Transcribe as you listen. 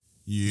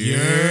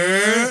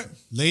Yeah.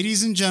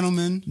 Ladies and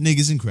gentlemen,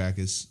 niggas and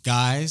crackers,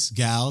 guys,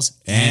 gals,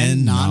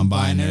 and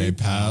non-binary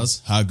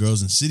pals, hot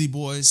girls and city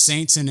boys,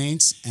 saints and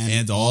ain'ts,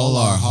 and all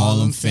our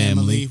Harlem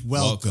family,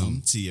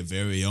 welcome to your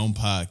very own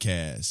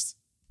podcast.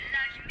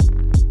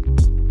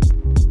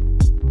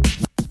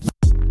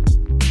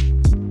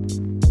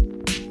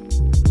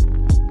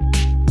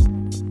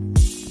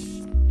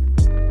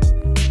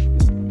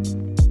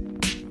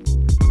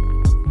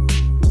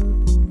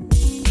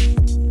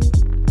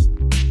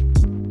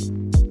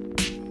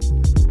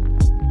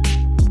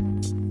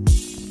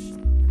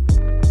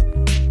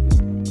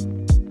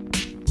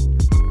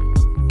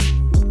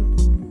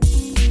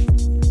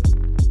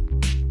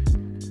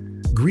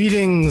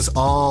 Greetings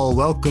all,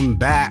 welcome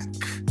back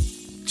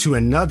to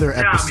another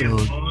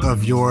episode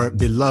of your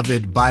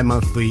beloved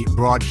bi-monthly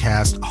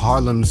broadcast,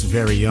 Harlem's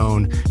Very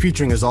Own,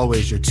 featuring as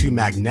always your two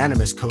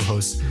magnanimous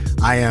co-hosts.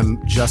 I am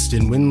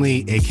Justin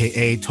Winley,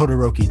 aka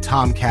Todoroki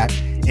Tomcat,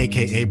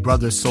 aka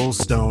Brother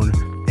Soulstone,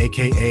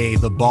 aka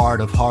the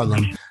Bard of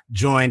Harlem,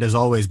 joined as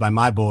always by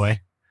my boy.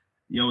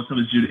 Yo, what's up,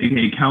 it's Jude,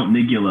 aka Count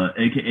Nigula,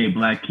 aka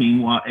Black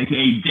Quinoa,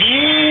 aka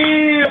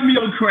Damn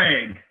Yo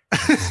Craig.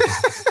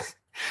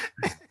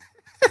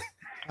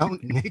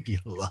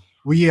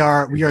 We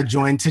are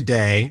joined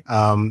today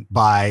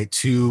by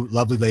two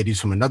lovely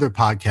ladies from another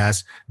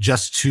podcast,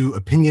 Just Too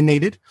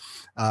Opinionated.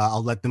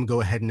 I'll let them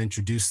go ahead and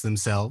introduce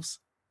themselves.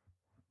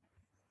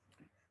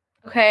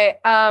 Okay,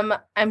 I'm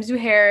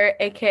Zuhair,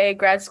 aka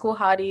Grad School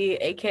Hottie,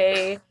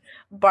 aka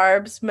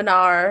Barb's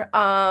Minar,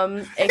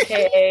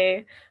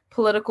 aka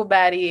Political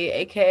Baddie,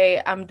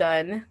 aka I'm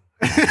done.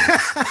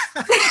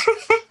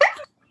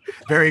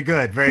 Very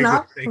good, very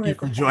good. Thank you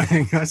for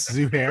joining us,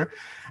 Zuhair.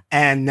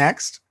 And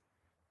next,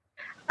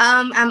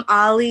 I'm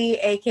Ollie,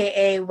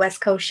 aka West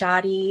Coast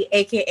Shotty,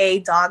 aka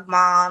Dog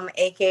Mom,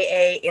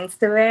 aka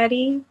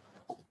Insta-Ready.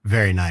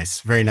 Very nice,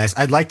 very nice.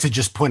 I'd like to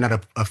just point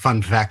out a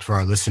fun fact for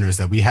our listeners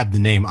that we have the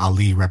name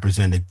Ali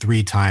represented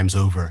 3 times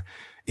over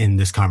in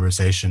this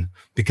conversation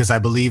because I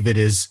believe it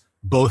is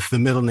both the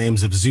middle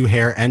names of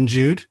Zuhair and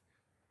Jude,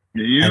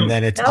 and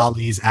then it's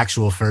Ali's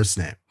actual first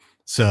name.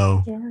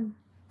 So,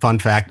 fun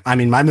fact. I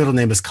mean, my middle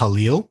name is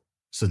Khalil.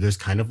 So there's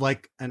kind of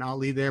like an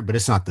Ali there, but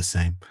it's not the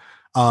same.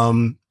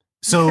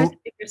 So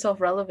make yourself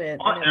relevant.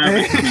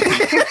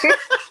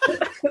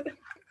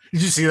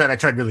 Did you see that? I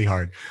tried really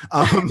hard.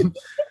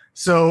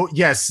 So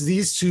yes,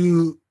 these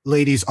two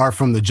ladies are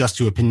from the Just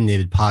Too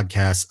Opinionated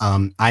podcast.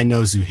 I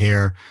know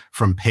Zuhair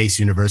from Pace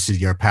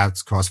University. Our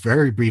paths crossed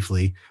very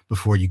briefly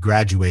before you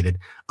graduated.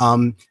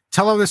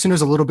 Tell our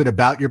listeners a little bit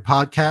about your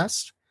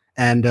podcast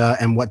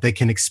and what they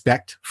can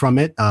expect from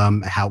it,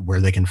 where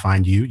they can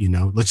find you. You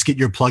know, let's get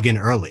your plug in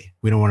early.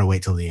 We don't want to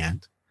wait till the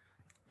end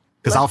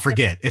because I'll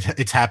forget.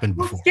 It's happened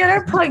before. Let's get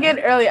our plug in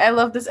early. I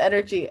love this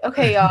energy.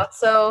 Okay, y'all.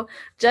 So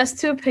Just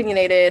Too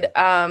Opinionated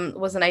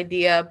was an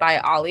idea by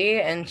Ollie,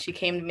 and she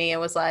came to me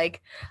and was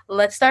like,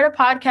 let's start a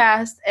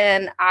podcast.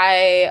 And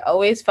I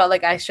always felt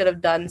like I should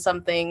have done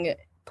something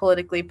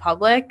politically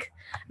public,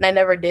 and I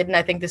never did. And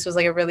I think this was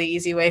like a really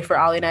easy way for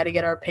Ollie and I to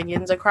get our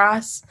opinions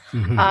across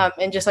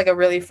in just like a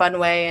really fun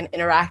way and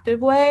interactive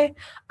way,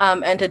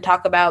 and to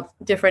talk about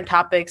different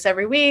topics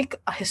every week,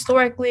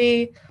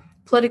 historically,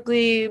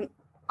 politically,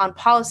 on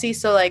policy.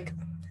 So like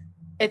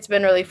it's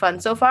been really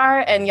fun so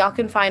far, and y'all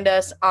can find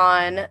us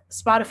on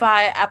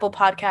Spotify, Apple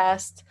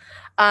Podcast,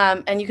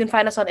 and you can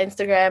find us on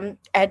Instagram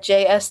at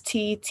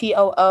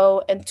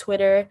JSTTOO and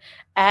Twitter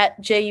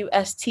at JUSTTOO_.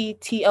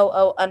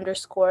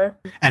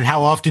 And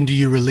how often do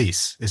you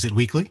release? Is it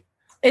weekly?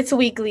 It's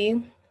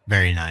weekly.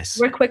 Very nice.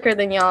 We're quicker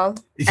than y'all.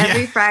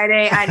 Every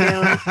Friday at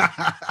noon.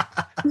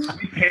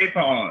 We pay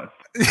for us.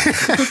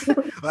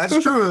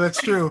 That's true.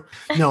 That's true.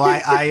 No,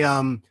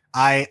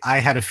 I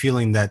had a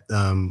feeling that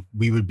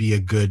we would be a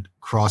good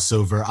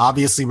crossover.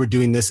 Obviously, we're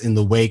doing this in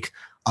the wake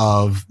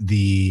of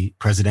the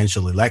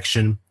presidential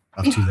election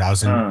of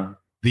 2000,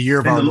 the year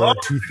of our Lord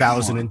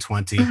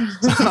 2020.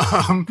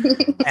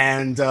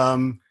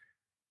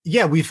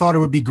 Yeah, we thought it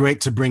would be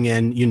great to bring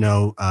in,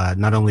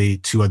 not only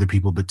 2 other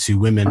people, but 2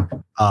 women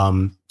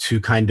to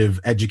kind of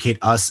educate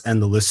us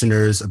and the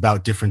listeners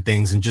about different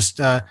things and just,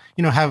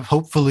 have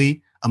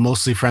hopefully a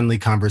mostly friendly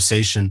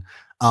conversation.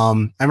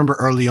 I remember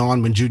early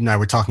on when Jude and I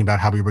were talking about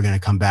how we were going to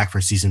come back for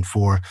season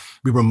 4,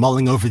 we were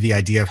mulling over the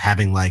idea of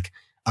having like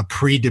a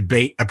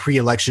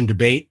pre-election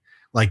debate,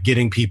 like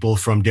getting people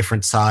from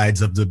different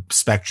sides of the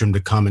spectrum to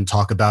come and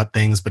talk about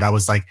things. But I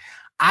was like,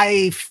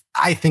 I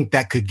think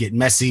that could get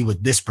messy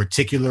with this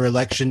particular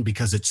election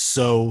because it's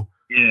so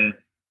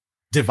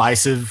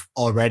divisive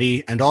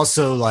already. And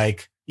also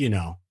like,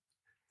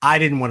 I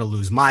didn't want to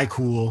lose my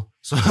cool.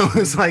 So it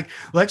was like,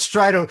 let's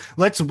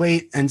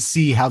wait and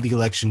see how the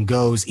election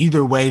goes.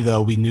 Either way,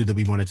 though, we knew that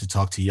we wanted to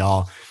talk to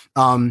y'all.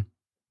 I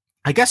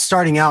guess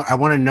starting out, I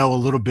want to know a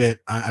little bit.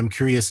 I'm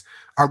curious,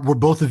 were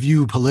both of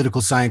you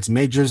political science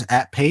majors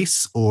at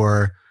Pace,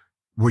 or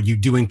were you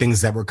doing things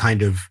that were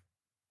kind of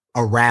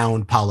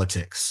around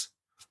politics?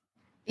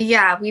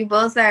 Yeah, we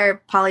both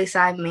are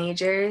poli-sci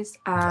majors.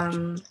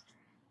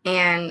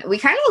 And we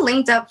kind of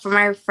linked up from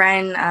our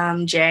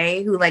friend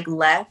Jay, who like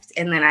left,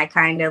 and then I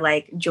kind of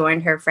like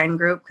joined her friend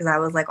group because I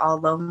was like all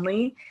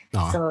lonely.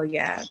 Aw. So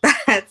yeah,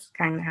 that's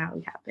kind of how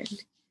it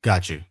happened.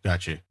 Got you.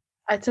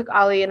 I took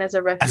Ali in as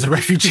a refugee. As a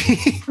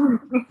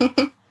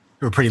refugee.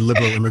 A pretty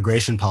liberal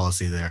immigration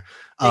policy there.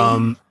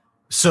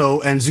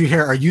 So, and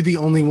Zuhair, are you the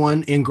only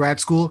one in grad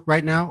school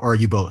right now, or are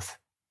you both?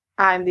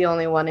 I'm the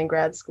only one in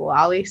grad school.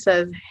 Ali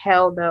says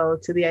hell no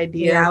to the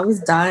idea. Yeah, I was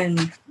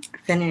done,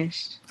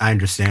 finished. I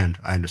understand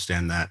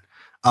that.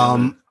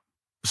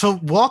 So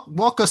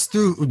walk us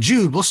through,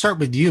 Jude. We'll start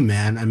with you,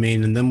 man. I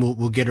mean, and then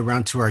we'll get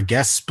around to our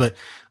guests. But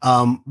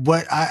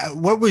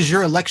what was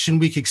your election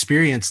week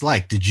experience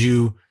like? Did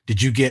you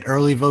get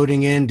early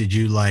voting in? Did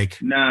you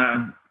like?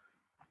 Nah,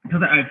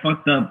 because I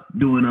fucked up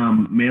doing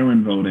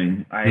mail-in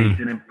voting. I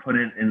didn't put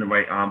it in the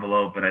right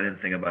envelope, but I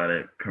didn't think about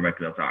it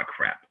correctly. I was like, oh,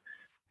 crap.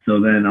 So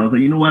then I was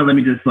like, you know what? Let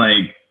me just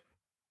like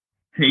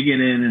take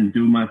it in and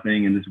do my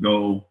thing and just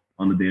go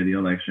on the day of the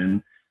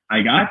election.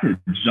 I got to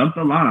jump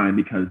the line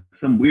because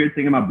some weird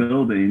thing in my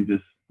building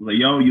just was like,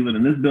 yo, you live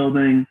in this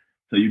building,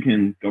 so you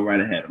can go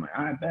right ahead. I'm like,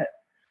 I bet.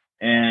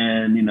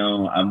 And, you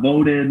know, I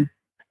voted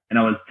and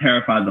I was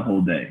terrified the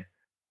whole day.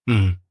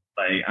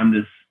 Like,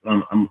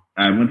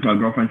 I went to my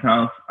girlfriend's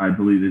house. I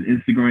deleted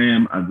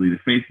Instagram. I deleted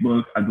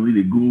Facebook. I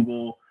deleted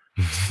Google.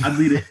 I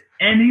deleted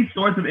any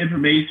sorts of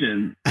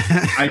information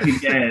I could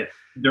get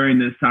during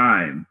this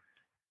time.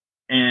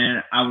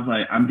 And I was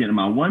like, I'm getting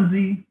my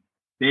onesie.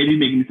 Baby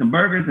making me some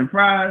burgers and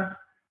fries.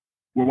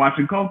 We're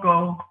watching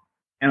Coco.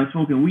 And I'm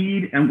smoking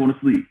weed. And I'm going to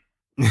sleep.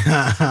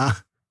 Yeah.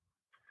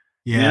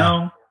 You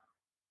know?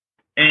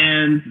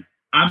 And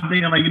I'm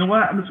thinking, like, you know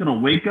what? I'm just going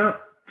to wake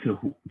up to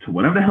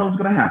whatever the hell is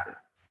going to happen.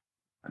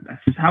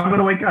 That's just how I'm going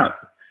to wake up.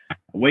 I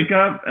wake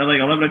up at like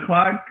 11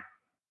 o'clock.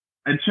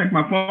 I check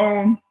my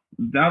phone,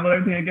 download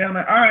everything again. I'm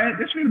like, all right,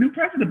 there should be a new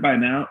president by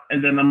now.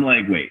 And then I'm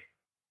like, wait.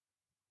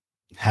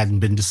 Hadn't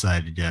been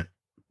decided yet.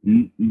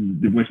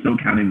 We're still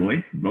counting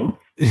votes?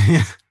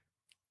 Yeah.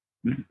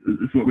 This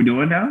is what we're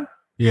doing now?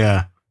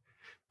 Yeah.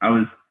 I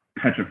was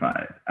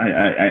petrified.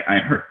 I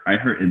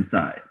hurt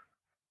inside.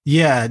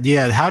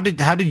 Yeah. How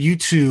did you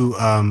two,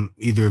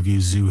 either of you,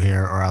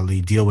 Zuhair or Ali,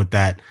 deal with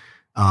that?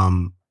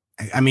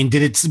 I mean,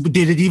 did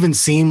it even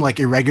seem like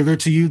irregular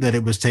to you that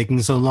it was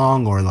taking so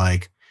long, or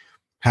like,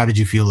 how did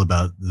you feel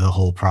about the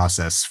whole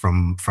process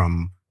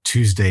from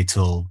Tuesday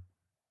till,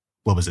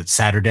 what was it,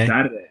 Saturday?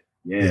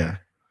 Yeah.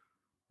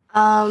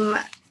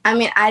 I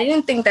mean, I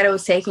didn't think that it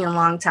was taking a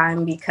long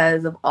time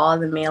because of all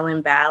the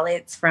mail-in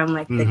ballots from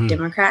like the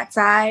Democrat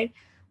side.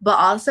 But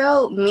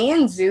also, me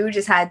and Zoo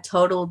just had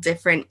total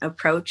different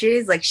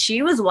approaches. Like,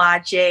 she was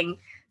watching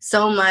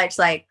so much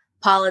like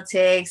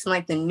politics and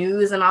like the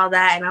news and all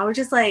that, and I was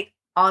just like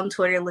on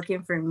Twitter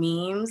looking for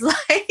memes. Like,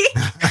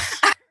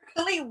 I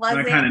really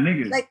wasn't kind of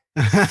niggas. Like,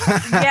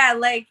 yeah,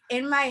 like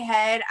in my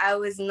head, I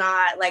was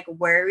not like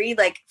worried.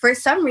 Like, for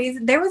some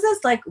reason, there was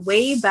this like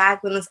way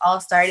back when this all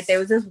started, there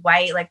was this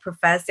white like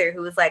professor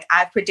who was like,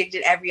 I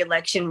predicted every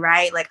election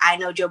right. Like, I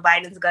know Joe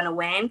Biden's gonna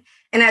win.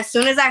 And as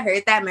soon as I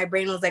heard that, my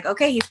brain was like,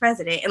 okay, he's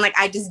president. And like,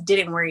 I just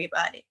didn't worry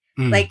about it.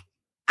 Like,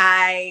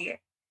 I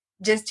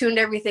just tuned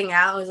everything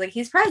out. I was like,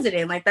 he's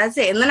president. Like, that's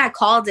it. And then I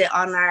called it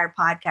on our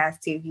podcast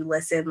too. If you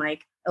listen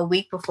like a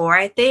week before,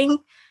 I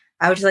think,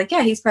 I was just like,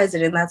 yeah, he's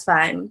president. That's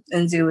fine.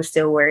 And Zoo was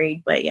still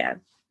worried. But yeah,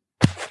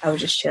 I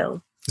was just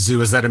chill. Zoo,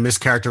 is that a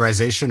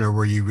mischaracterization, or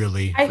were you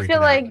really? I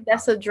feel like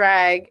that's a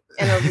drag.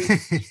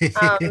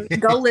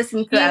 Go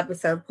listen to the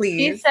episode, please.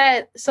 He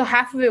said, so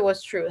half of it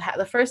was true.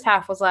 The first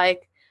half was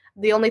like,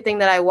 the only thing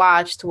that I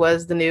watched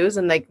was the news,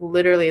 and like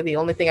literally the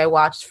only thing I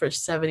watched for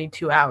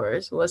 72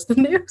 hours was the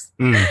news.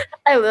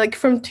 I like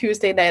from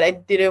Tuesday night, I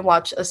didn't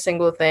watch a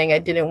single thing. I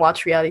didn't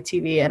watch reality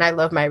TV, and I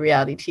love my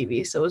reality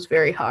TV, so it was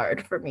very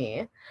hard for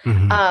me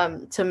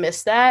to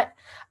miss that.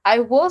 I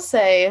will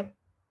say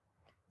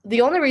the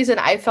only reason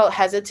I felt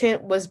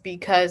hesitant was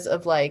because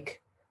of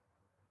like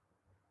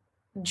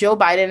Joe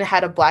Biden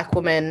had a Black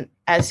woman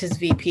as his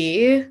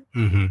VP,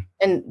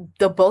 and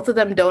the both of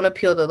them don't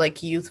appeal to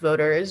like youth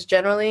voters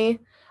generally,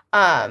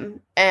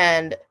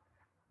 and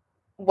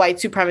white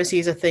supremacy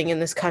is a thing in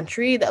this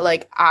country that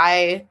like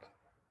I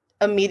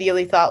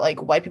immediately thought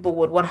like white people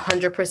would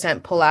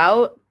 100% pull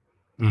out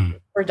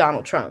for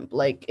Donald Trump.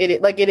 Like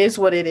it is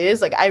what it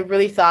is. Like, I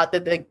really thought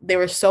that they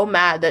were so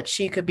mad that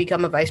she could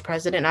become a vice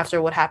president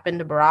after what happened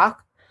to Barack,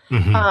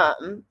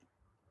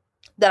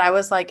 that I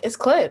was like, it's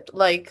clipped.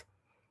 Like,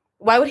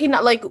 why would he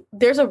not? Like,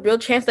 there's a real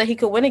chance that he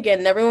could win again.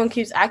 And everyone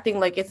keeps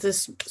acting like it's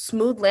this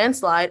smooth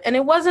landslide, and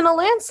it wasn't a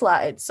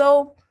landslide.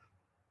 So,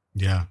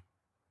 yeah,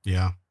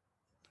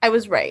 I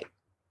was right.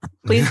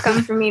 Please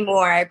come for me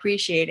more. I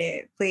appreciate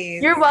it.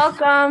 Please. You're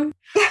welcome.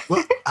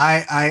 Well,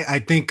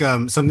 I think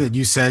something that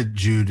you said,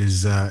 Jude,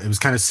 is it was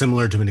kind of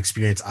similar to an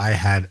experience I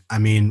had. I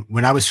mean,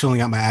 when I was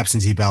filling out my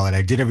absentee ballot,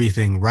 I did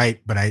everything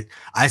right, but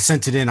I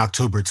sent it in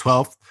October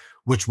 12th.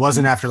 Which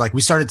wasn't after, like,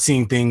 we started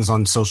seeing things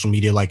on social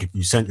media, like if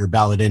you sent your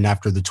ballot in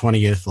after the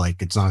 20th, like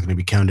it's not going to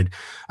be counted.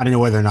 I don't know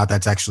whether or not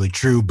that's actually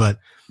true, but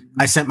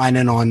I sent mine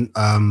in on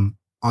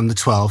on the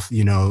 12th,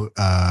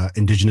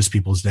 Indigenous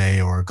Peoples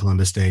Day or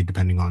Columbus Day,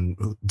 depending on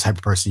the type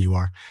of person you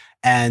are.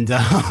 And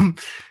I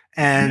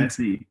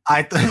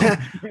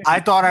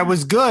thought I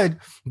was good,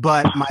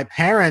 but my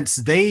parents,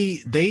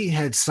 they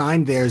had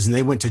signed theirs and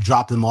they went to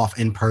drop them off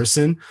in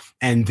person,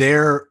 and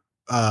their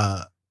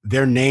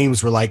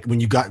names were like, when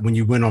you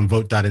went on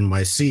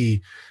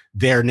vote.nyc,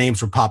 their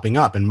names were popping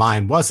up and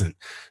mine wasn't.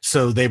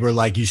 So they were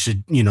like, you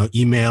should,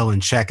 email and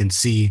check and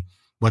see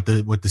what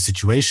the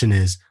situation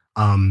is.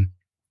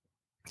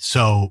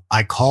 So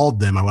I called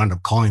them. I wound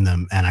up calling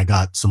them, and I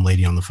got some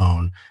lady on the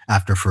phone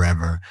after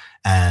forever.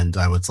 And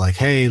I was like,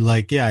 hey,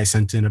 I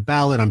sent in a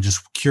ballot. I'm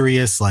just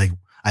curious. I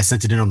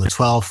sent it in on the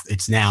 12th.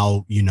 It's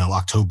now,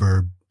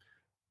 October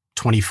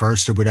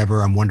 21st or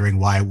whatever. I'm wondering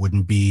why I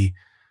wouldn't be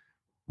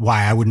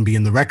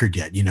in the record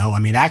yet.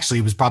 Actually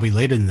it was probably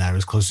later than that. It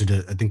was closer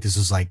to, I think this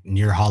was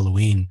near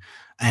Halloween.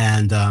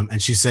 And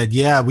she said,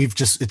 yeah,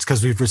 it's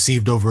because we've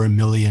received over 1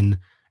 million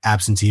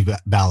absentee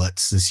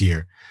ballots this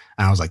year.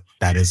 And I was like,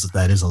 that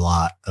is a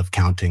lot of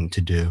counting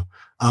to do.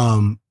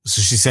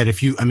 So she said,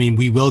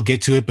 we will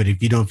get to it, but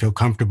if you don't feel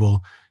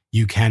comfortable,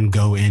 you can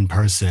go in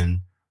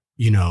person.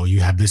 You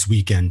have this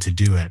weekend to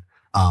do it.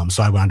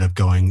 So I wound up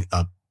going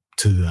up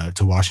to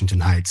Washington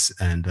Heights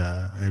and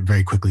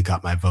very quickly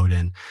got my vote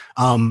in.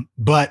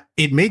 But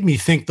it made me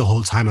think the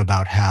whole time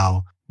about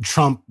how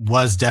Trump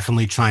was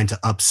definitely trying to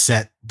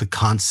upset the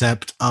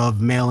concept of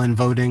mail-in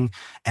voting,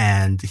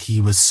 and he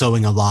was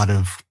sowing a lot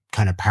of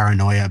kind of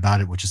paranoia about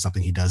it, which is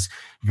something he does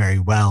very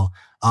well.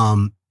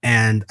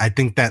 And I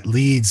think that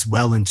leads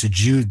well into,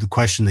 Jude, the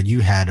question that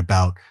you had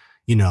about,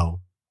 the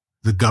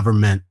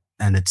government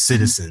and its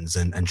citizens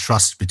and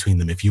trust between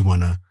them, if you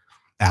want to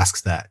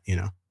ask that,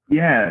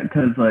 Yeah,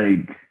 because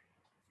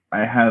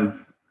I have,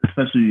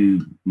 especially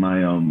my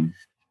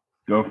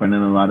girlfriend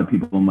and a lot of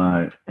people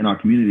in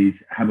our communities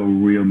have a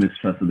real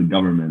mistrust of the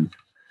government,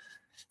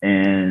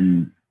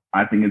 and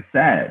I think it's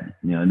sad.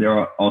 There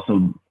are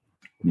also,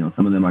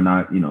 some of them are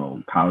not,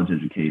 college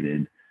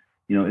educated.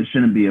 It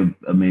shouldn't be a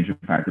major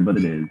factor, but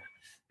it is.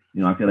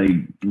 I feel like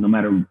no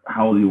matter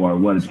how old you are,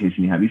 what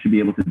education you have, you should be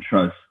able to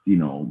trust,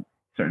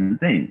 certain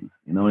things.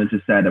 It's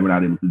just sad that we're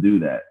not able to do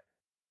that.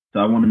 So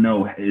I want to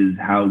know is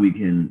how we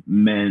can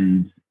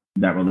mend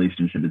that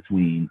relationship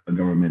between a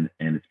government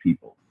and its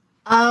people.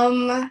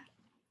 I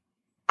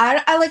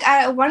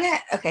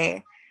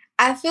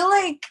feel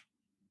like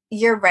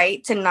you're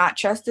right to not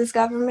trust this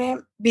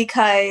government,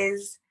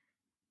 because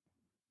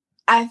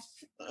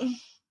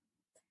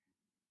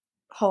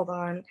hold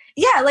on.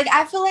 Yeah,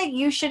 I feel like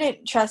you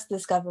shouldn't trust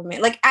this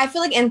government. I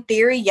feel like in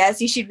theory,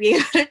 yes, you should be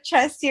able to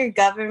trust your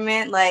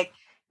government.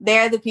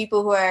 They're the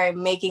people who are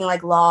making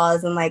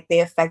laws and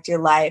they affect your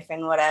life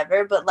and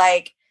whatever. But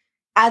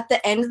at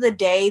the end of the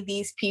day,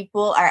 these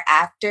people are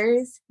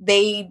actors.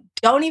 They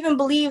don't even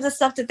believe the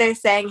stuff that they're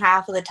saying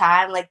half of the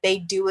time. They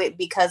do it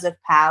because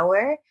of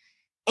power.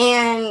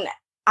 And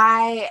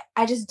I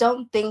just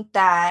don't think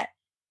that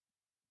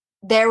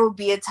there will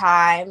be a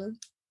time.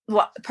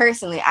 Well,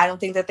 personally, I don't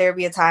think that there will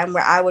be a time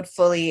where I would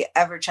fully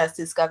ever trust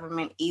this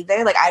government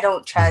either. I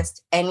don't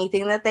trust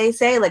anything that they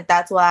say.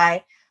 That's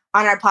why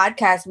on our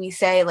podcast, we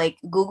say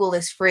Google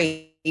is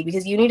free,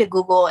 because you need to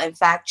Google and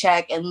fact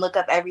check and look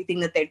up everything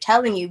that they're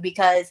telling you.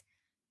 Because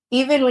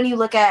even when you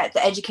look at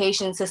the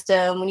education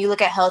system, when you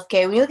look at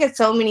healthcare, when you look at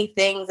so many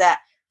things that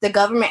the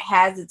government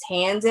has its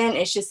hands in,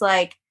 it's just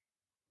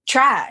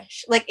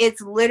trash.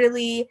 It's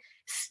literally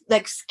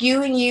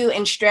skewing you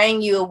and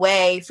straying you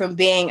away from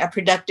being a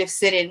productive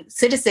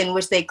citizen,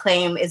 which they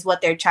claim is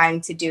what they're trying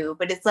to do.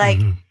 But it's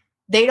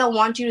they don't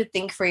want you to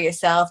think for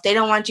yourself. They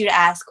don't want you to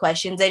ask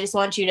questions. They just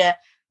want you to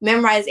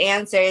memorize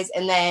answers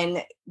and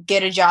then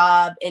get a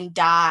job and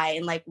die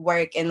and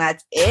work, and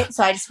that's it.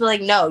 So I just feel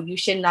no, you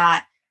should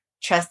not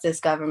trust this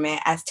government.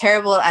 As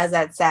terrible as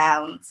that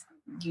sounds,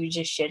 you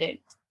just shouldn't.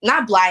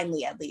 Not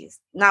blindly, at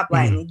least. Not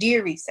blindly. Do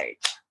your research.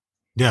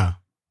 Yeah.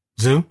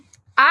 Zoo?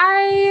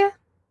 I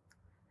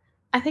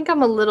think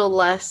I'm a little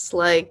less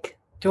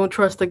don't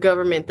trust the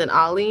government than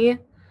Ali.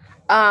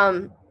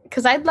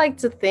 Because I'd like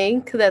to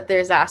think that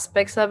there's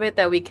aspects of it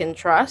that we can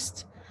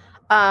trust.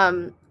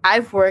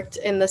 I've worked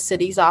in the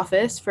city's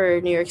office for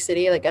New York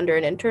City, under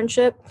an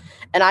internship,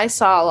 and I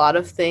saw a lot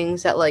of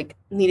things that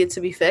needed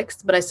to be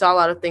fixed, but I saw a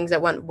lot of things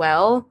that went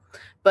well,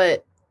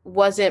 but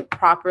wasn't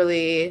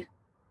properly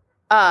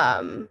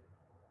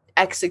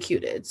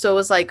executed. So it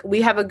was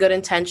we have a good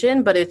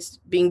intention, but it's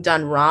being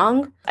done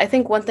wrong. I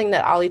think one thing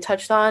that Ali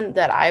touched on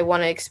that I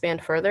want to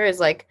expand further is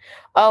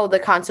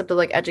the concept of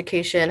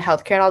education,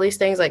 healthcare, and all these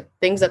things,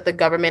 things that the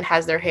government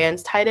has their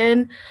hands tied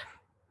in.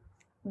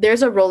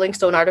 There's a Rolling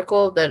Stone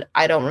article that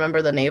I don't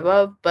remember the name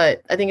of,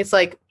 but I think it's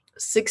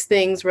 6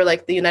 things where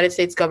the United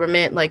States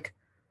government,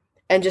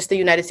 and just the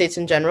United States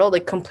in general,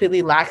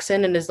 completely lacks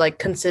in and is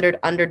considered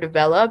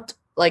underdeveloped,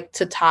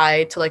 to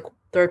tie to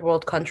third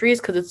world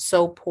countries, because it's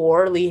so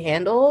poorly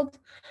handled.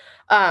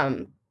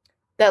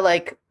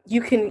 That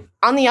you can,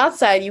 on the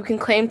outside, you can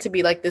claim to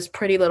be this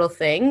pretty little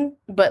thing,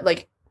 but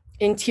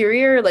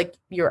interior,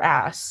 your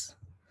ass.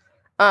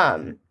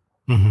 And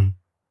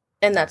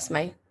that's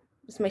my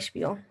That's my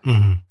spiel.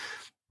 Mm-hmm.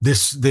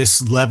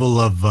 This level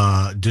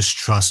of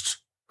distrust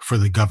for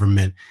the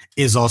government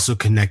is also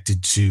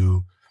connected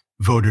to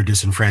voter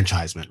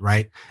disenfranchisement,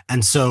 right?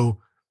 And so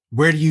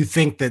where do you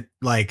think that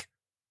like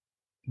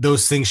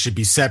those things should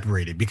be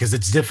separated? Because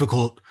it's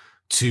difficult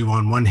to,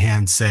 on one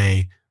hand,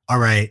 say, all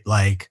right,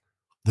 like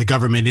the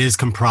government is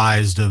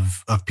comprised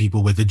of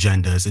people with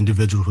agendas,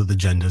 individuals with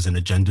agendas, and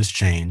agendas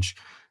change.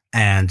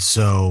 And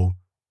so,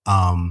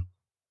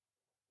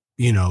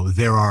 you know,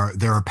 there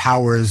are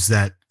powers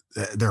at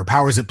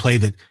play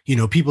that, you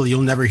know, people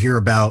you'll never hear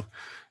about,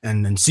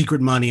 and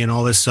secret money and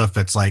all this stuff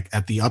that's like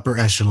at the upper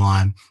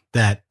echelon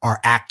that are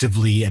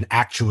actively and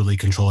actually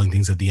controlling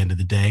things at the end of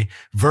the day,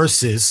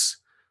 versus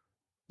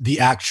the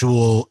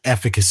actual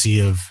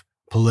efficacy of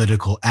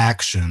political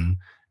action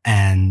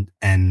and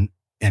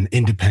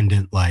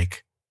independent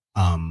like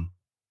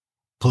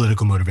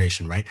political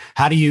motivation, right?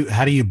 How do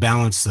you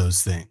balance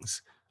those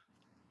things?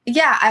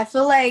 Yeah, I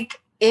feel like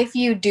if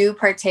you do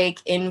partake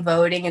in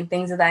voting and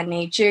things of that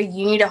nature,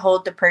 you need to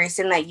hold the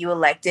person that you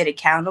elected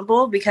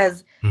accountable,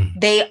 because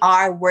they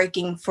are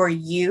working for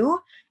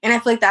you. And I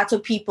feel like that's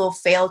what people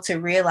fail to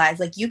realize.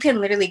 Like, you can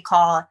literally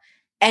call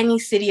any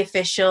city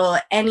official,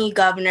 any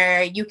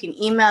governor, you can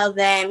email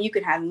them, you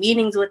can have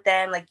meetings with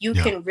them. Like, you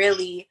can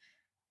really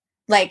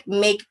like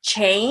make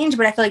change.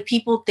 But I feel like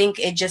people think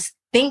it just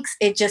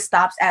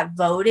stops at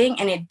voting,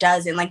 and it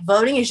doesn't. Like,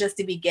 voting is just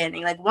the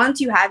beginning. Like, once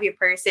you have your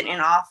person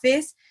in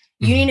office,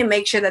 you need to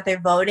make sure that they're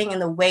voting in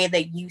the way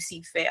that you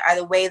see fit, or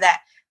the way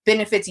that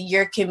benefits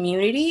your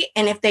community.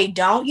 And if they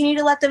don't, you need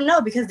to let them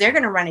know, because they're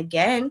going to run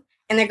again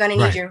and they're going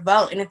to need your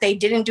vote. And if they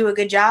didn't do a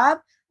good job,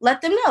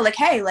 let them know, like,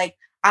 hey, like,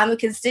 I'm a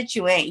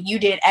constituent, you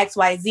did X,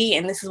 Y, Z,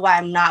 and this is why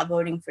I'm not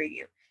voting for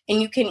you. And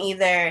you can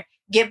either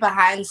get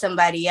behind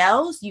somebody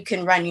else, you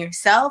can run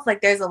yourself.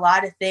 Like, there's a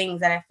lot of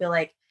things that I feel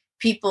like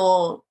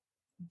people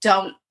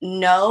don't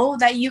know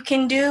that you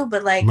can do,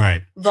 but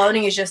like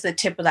voting is just the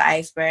tip of the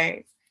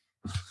iceberg.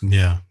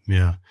 Yeah.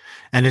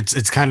 And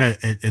it's kind of,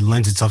 it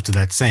lends itself to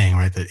that saying,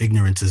 right, that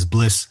ignorance is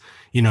bliss,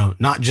 you know,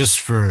 not just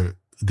for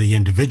the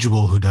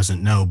individual who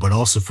doesn't know, but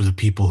also for the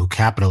people who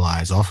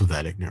capitalize off of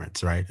that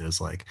ignorance, right?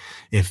 It's like,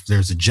 if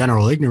there's a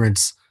general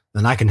ignorance,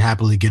 then I can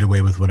happily get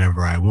away with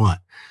whatever I want.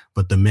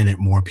 But the minute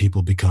more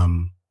people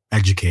become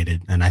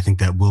educated, and I think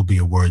that will be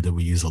a word that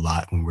we use a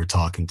lot when we're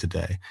talking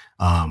today,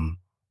 then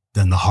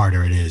the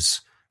harder it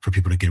is for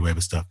people to get away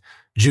with stuff.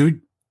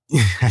 Jude,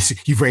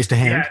 you've raised a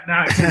hand.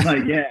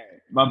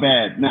 My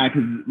bad.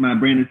 Because my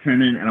brain is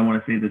turning and I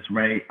want to say this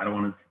right. I don't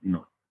want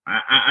to,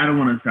 I don't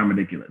want to sound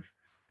ridiculous,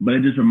 but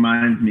it just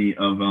reminds me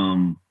of,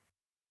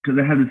 because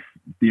I had this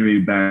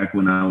theory back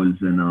when I was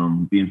in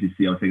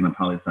BMCC. I was taking a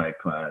poli-sci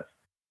class,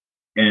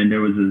 and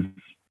there was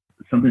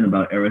something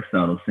about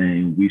Aristotle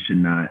saying we should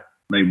not,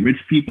 like, rich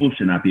people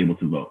should not be able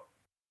to vote,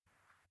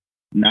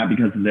 not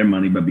because of their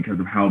money, but because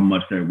of how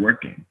much they're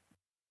working.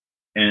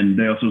 And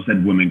they also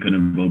said women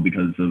couldn't vote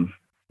because of,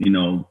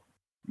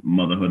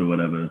 motherhood or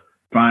whatever.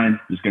 Fine,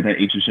 just get that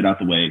ancient shit out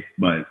the way.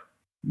 But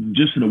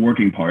just to the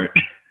working part,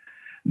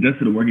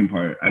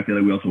 I feel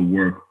like we also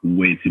work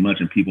way too much,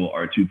 and people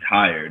are too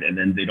tired, and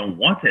then they don't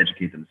want to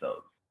educate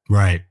themselves.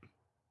 Right.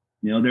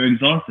 They're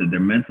exhausted. They're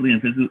mentally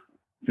and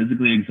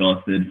physically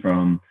exhausted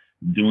from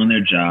doing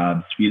their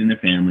jobs, feeding their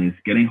families,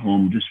 getting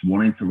home, just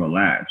wanting to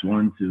relax,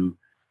 wanting to,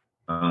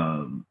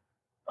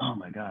 oh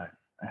my God,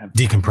 I have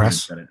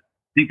decompress.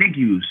 Thank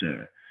you,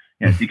 sir.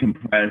 Yeah,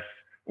 decompress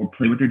or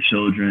play with their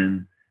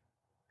children.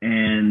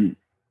 And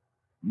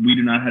we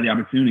do not have the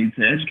opportunity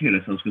to educate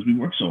ourselves because we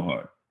work so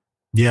hard.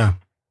 Yeah.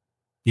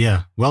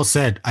 Yeah. Well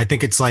said. I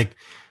think it's like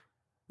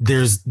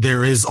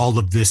there is all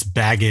of this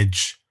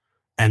baggage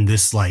and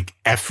this like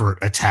effort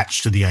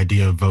attached to the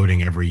idea of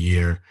voting every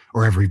year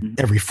or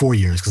every 4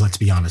 years. Because let's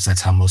be honest,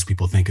 that's how most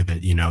people think of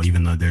it,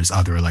 even though there's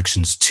other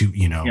elections too,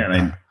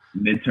 like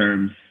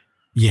midterms.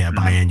 Yeah.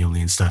 Biannually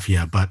and stuff.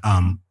 Yeah. But,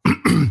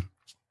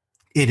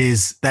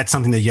 that's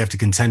something that you have to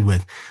contend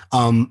with.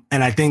 And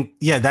I think,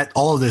 that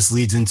all of this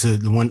leads into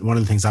one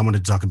of the things I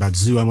wanted to talk about.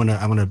 Zoo, I want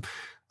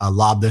to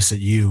lob this at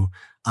you.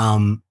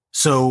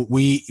 So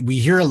we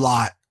hear a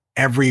lot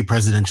every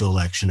presidential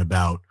election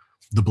about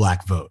the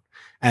Black vote.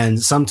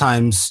 And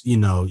sometimes,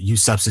 you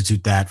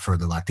substitute that for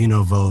the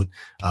Latino vote,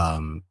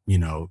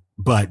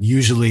 but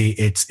usually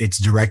it's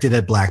directed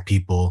at Black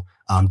people,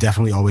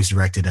 definitely always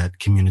directed at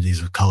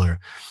communities of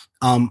color.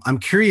 I'm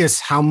curious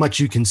how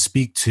much you can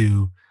speak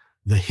to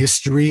the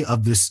history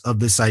of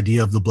this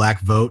idea of the Black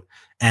vote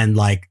and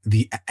like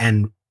the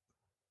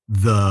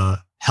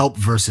help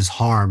versus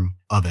harm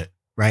of it,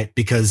 right?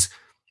 Because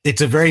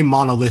it's a very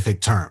monolithic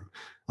term.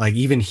 Like,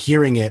 even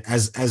hearing it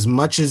as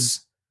much,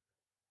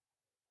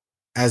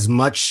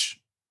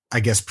 I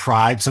guess,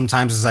 pride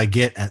sometimes as I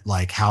get at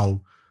like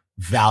how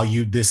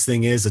valued this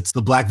thing is. It's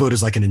the Black vote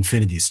is like an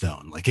infinity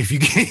stone. Like, if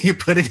you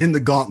put it in the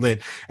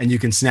gauntlet and you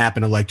can snap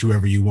and elect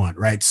whoever you want,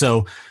 right?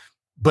 So,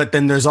 but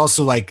then there's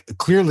also like,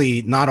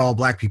 clearly not all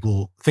Black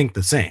people think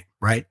the same,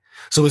 right?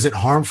 So is it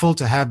harmful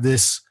to have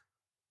this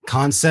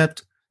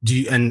concept? Do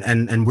you,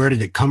 and where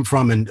did it come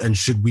from? And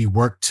should we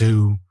work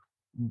to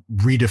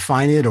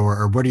redefine it,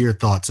 or what are your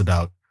thoughts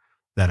about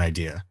that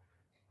idea?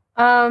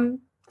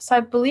 So I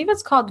believe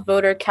it's called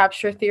voter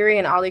capture theory,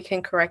 and Ollie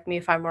can correct me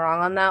if I'm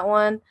wrong on that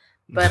one,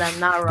 but I'm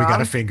not wrong. We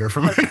got a finger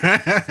from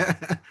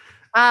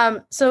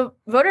So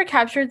voter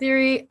capture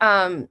theory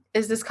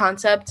is this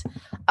concept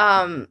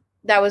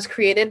that was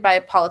created by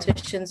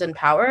politicians in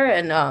power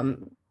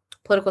and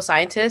political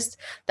scientists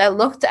that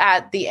looked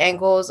at the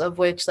angles of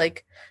which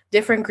like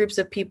different groups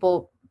of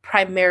people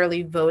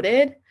primarily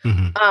voted.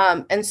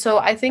 Mm-hmm. And so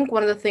I think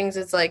one of the things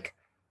is like,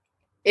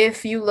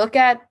 if you look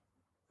at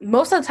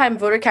most of the time,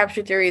 voter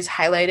capture theory is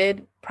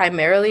highlighted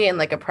primarily in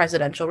like a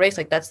presidential race.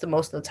 Like that's the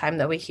most of the time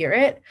that we hear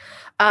it.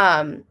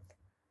 And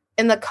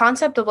the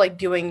concept of like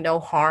doing no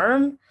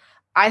harm,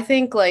 I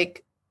think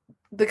like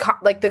the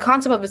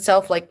concept of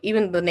itself, like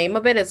even the name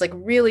of it is like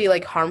really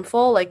like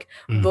harmful, like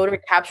voter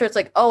capture. It's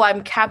like, oh,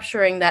 I'm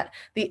capturing that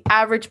the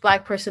average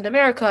Black person in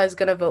America is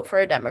going to vote for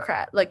a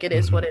Democrat. Like it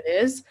is what it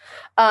is.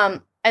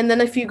 And then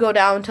if you go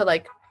down to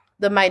like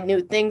the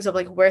minute things of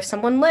like where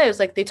someone lives,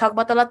 like they talk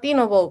about the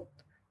Latino vote.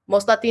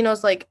 Most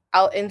Latinos like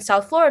out in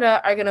South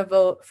Florida are going to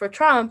vote for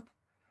Trump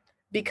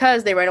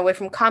because they ran away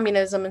from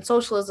communism and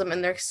socialism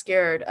and they're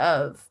scared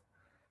of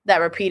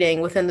that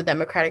repeating within the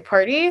Democratic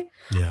Party.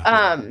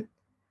 Yeah.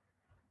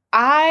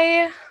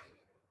 I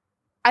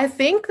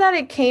think that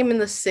it came in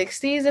the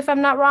 60s, if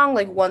I'm not wrong,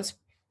 like once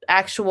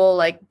actual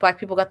like Black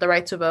people got the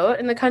right to vote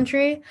in the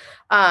country.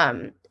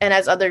 And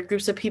as other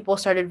groups of people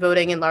started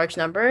voting in large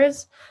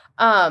numbers.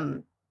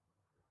 I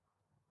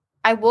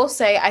will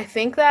say, I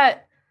think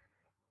that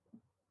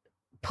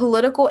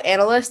political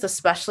analysts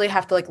especially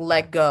have to like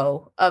let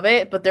go of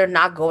it, but they're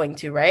not going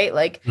to, right?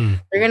 Like they're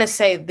going to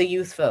say the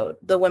youth vote,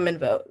 the women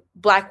vote,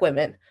 Black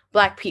women,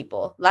 Black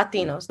people,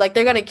 Latinos, like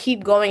they're going to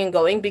keep going and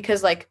going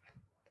because like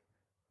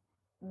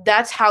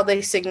that's how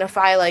they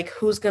signify like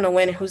who's going to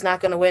win and who's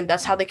not going to win.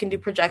 That's how they can do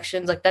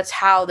projections. Like that's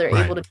how they're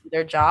able to do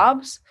their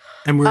jobs.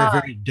 And we're a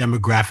very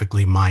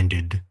demographically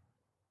minded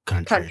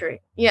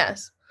country.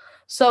 Yes.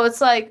 So it's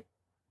like,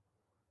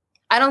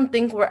 I don't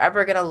think we're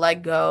ever going to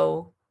let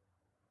go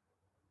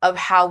of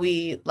how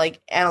we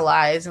like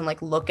analyze and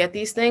like look at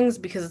these things,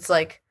 because it's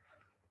like,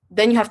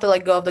 then you have to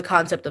let go of the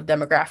concept of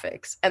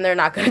demographics and they're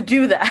not going to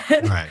do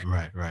that.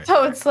 Right.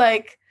 So it's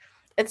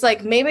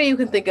like maybe you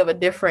can think of a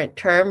different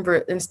term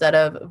instead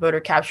of voter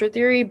capture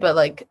theory, but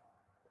like,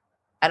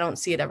 I don't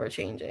see it ever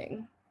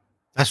changing.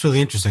 That's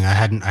really interesting. I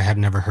had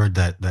never heard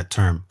that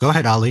term. Go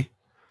ahead, Ali.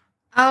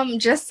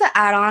 Just to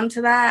add on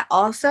to that,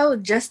 also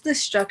just the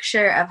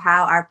structure of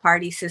how our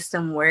party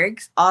system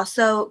works.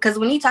 Also, because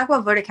when you talk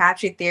about voter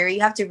capture theory,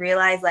 you have to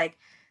realize like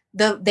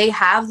they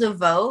have the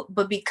vote,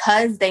 but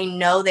because they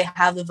know they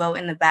have the vote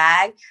in the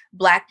bag,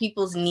 Black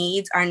people's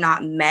needs are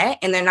not met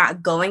and they're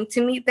not going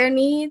to meet their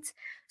needs.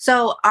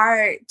 So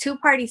our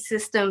two-party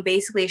system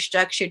basically is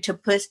structured to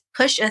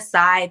push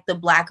aside the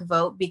Black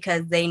vote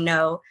because they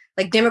know,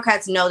 like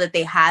Democrats know that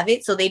they have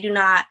it. So they do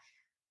not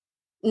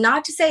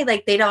to say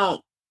like they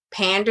don't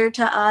pander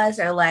to us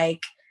or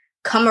like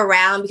come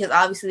around, because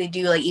obviously they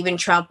do. Like even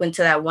Trump went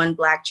to that one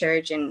Black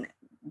church and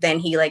then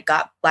he like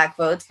got Black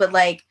votes. But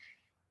like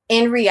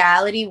in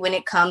reality, when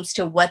it comes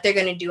to what they're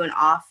going to do in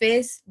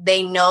office,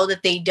 they know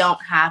that they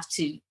don't have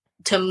to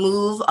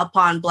move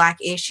upon Black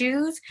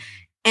issues.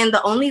 And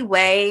the only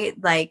way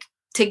like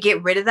to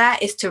get rid of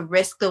that is to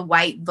risk the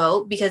white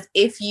vote, because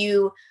if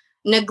you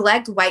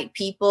neglect white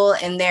people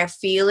and their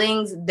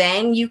feelings,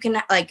 then you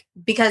can like,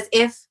 because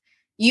if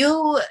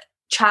you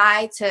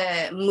try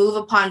to move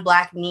upon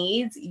Black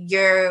needs,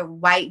 your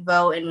white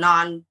vote and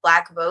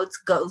non-Black votes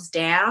goes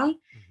down.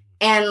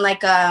 And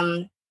like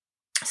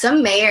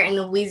some mayor in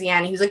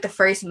Louisiana, he was like the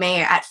first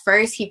mayor. At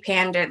first he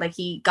pandered, like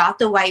he got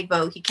the white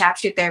vote, he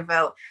captured their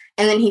vote,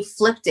 and then he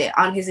flipped it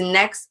on his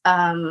next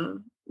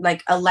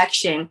like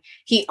election.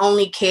 He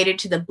only catered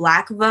to the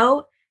Black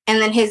vote, and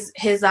then his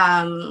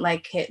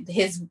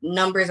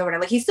numbers or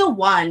whatever, like he still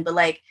won, but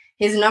like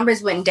his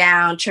numbers went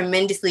down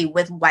tremendously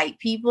with white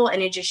people.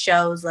 And it just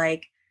shows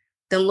like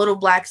them little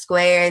Black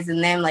squares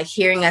and them like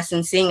hearing us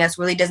and seeing us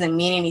really doesn't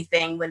mean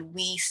anything when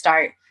we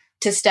start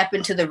to step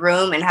into the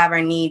room and have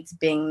our needs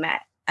being met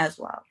as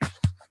well.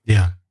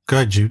 Yeah. Go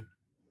ahead, Jude.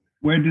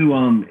 Where do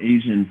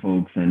Asian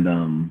folks and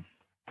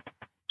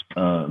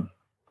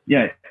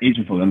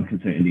Asian folks, I'm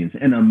considered Indians,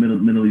 and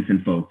Middle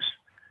Eastern folks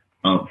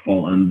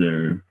fall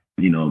under,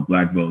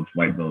 Black votes,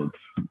 white votes?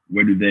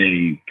 Where do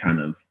they kind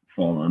of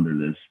fall under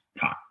this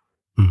pot?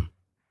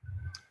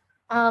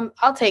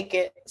 I'll take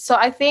it. So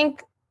I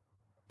think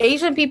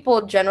Asian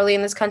people generally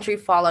in this country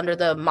fall under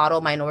the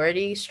model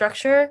minority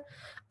structure.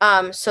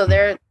 So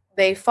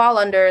they fall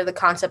under the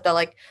concept that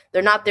like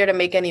they're not there to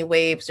make any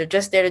waves. They're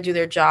just there to do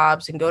their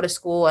jobs and go to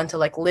school and to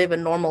like live a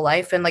normal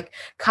life and like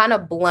kind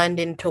of blend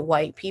into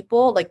white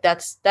people. Like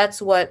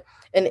that's what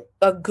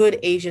a good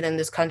Asian in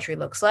this country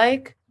looks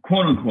like.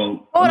 Quote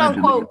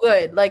unquote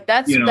good. Like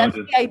that's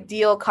the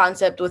ideal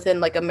concept within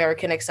like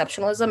American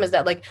exceptionalism, is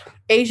that like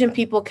Asian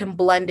people can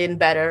blend in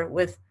better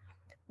with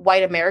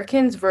white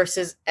Americans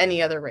versus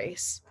any other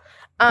race.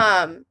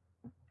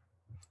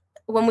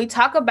 When we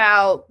talk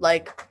about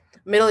like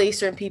Middle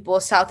Eastern people,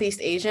 Southeast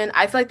Asian,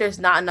 I feel like there's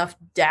not enough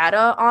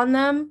data on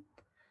them.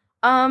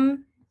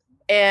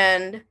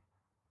 And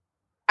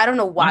I don't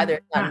know why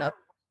there's not enough.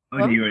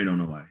 Oh, you already don't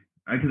know why.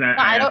 I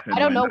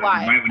don't know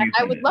why.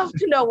 I would love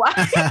to know why.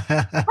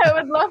 I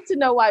would love to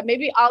know why.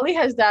 Maybe Ali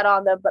has data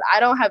on them, but I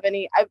don't have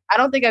any. I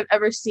don't think I've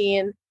ever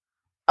seen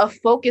a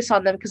focus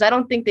on them because I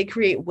don't think they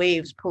create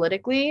waves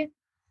politically.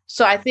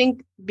 So I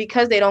think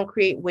because they don't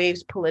create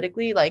waves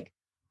politically, like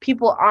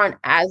people aren't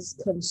as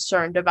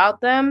concerned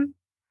about them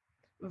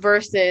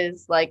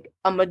versus like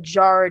a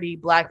majority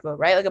Black vote,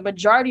 right? Like a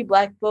majority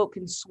Black vote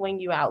can swing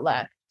you out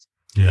left.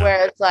 Yeah.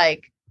 Where it's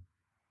like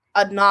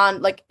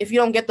like if you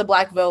don't get the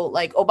Black vote,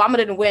 like Obama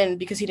didn't win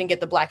because he didn't get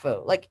the Black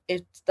vote. Like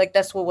it's like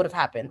that's what would have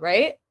happened,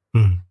 right?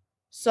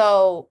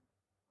 So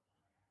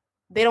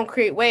they don't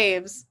create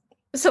waves,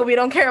 so we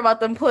don't care about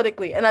them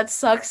politically, and that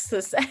sucks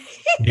to say.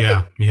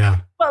 Yeah.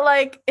 But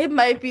like it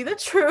might be the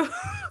truth.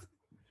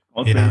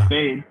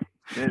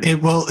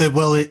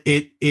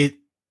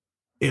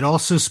 It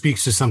also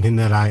speaks to something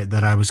that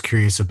I was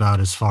curious about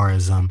as far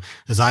as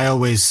I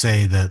always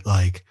say that,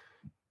 like,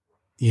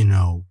 you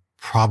know,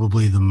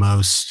 probably the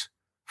most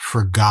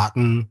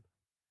forgotten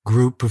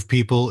group of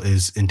people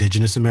is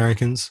Indigenous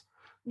Americans.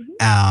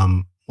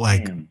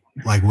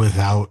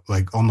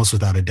 Almost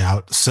without a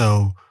doubt.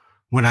 So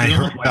when I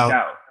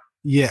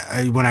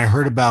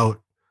heard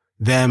about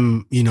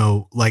them, you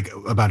know, like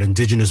about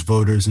Indigenous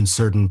voters in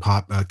certain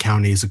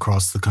counties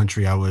across the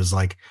country, I was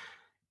like,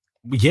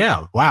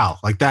 yeah, wow.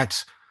 Like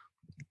that's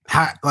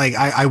how, like,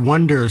 I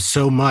wonder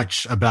so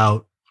much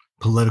about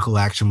political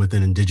action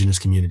within Indigenous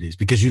communities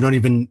because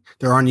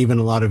there aren't even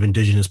a lot of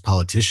Indigenous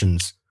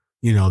politicians,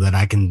 you know, that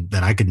I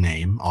could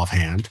name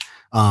offhand.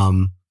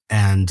 And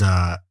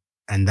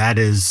that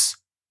is,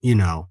 you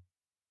know,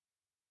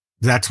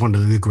 that's one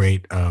of the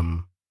great,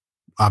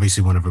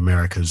 obviously one of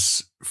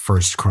America's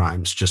first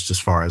crimes, just as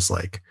far as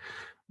like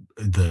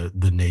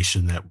the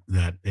nation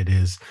that it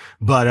is.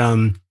 But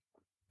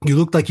you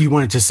looked like you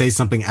wanted to say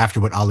something after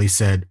what Ali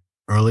said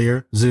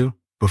earlier, Zoo,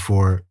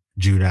 before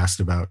Jude asked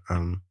about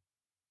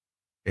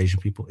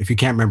Asian people. If you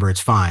can't remember, it's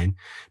fine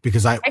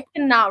because I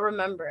cannot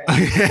remember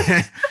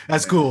it.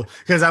 That's cool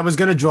because I was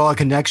going to draw a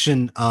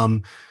connection.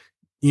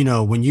 You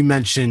know, when you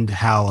mentioned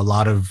how a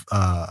lot of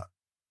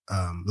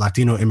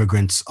Latino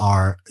immigrants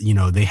are, you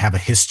know, they have a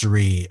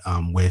history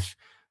with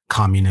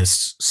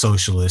communist,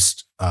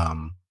 socialist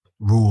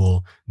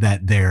rule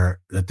that they're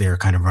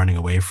kind of running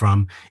away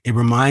from. It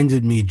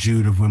reminded me,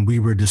 Jude, of when we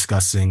were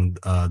discussing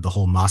the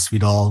whole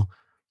Masvidal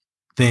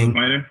thing.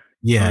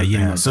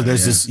 Yeah. So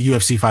there's this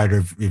UFC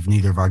fighter, if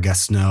neither of our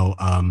guests know,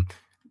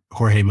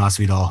 Jorge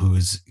Masvidal, who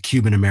is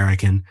Cuban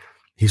American.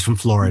 He's from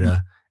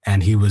Florida,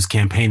 and he was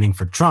campaigning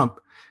for Trump.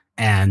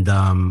 And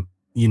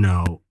you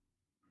know,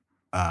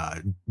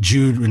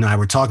 Jude and I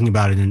were talking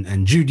about it,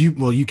 and Jude,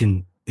 you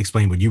can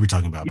explain what you were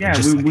talking about. Yeah,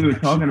 we were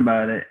talking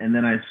about it, and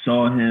then I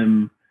saw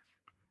him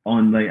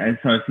on, like, I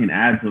started seeing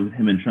ads of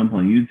him and Trump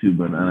on YouTube,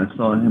 but I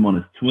saw him on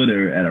his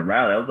Twitter at a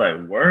rally. I was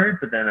like, word?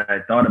 But then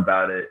I thought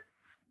about it,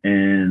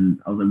 and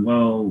I was like,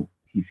 well,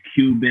 he's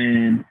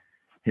Cuban.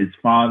 His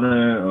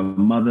father or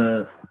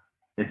mother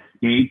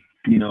escaped,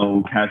 you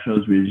know,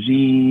 Castro's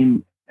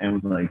regime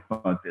and was like,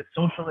 fuck this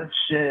socialist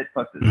shit,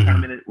 fuck this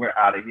communist, we're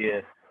out of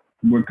here.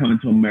 We're coming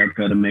to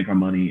America to make our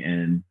money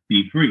and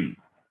be free.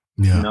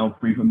 Yeah. You know,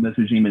 free from this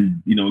regime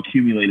and, you know,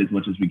 accumulate as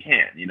much as we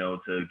can, you know,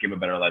 to give a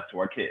better life to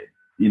our kids,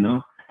 you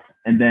know?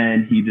 And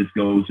then he just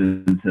goes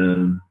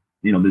into,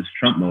 you know, this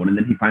Trump mode. And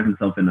then he finds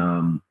himself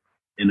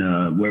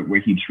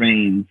where he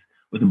trains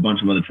with a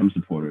bunch of other Trump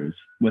supporters,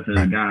 with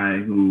a guy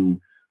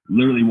who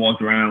literally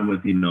walked around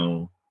with, you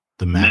know,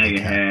 the MAGA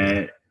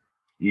hat,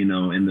 you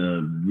know, in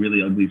the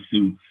really ugly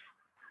suits,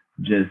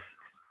 just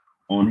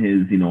on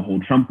his, you know,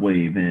 whole Trump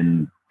wave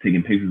and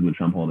taking pictures with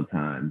Trump all the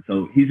time.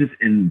 So he's just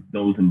in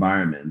those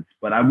environments.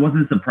 But I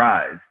wasn't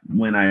surprised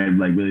when I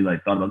really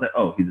thought about that.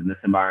 Oh, he's in this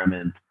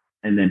environment.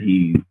 And then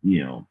he,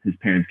 you know, his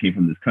parents came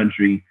from this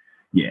country.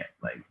 Yeah,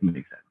 like, it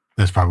makes sense.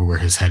 That's probably where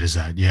his head is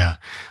at. Yeah.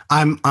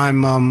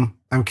 I'm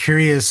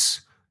curious.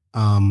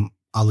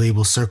 Ali,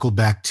 will circle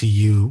back to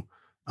you.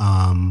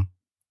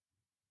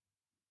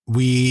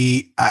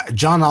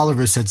 John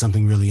Oliver said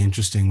something really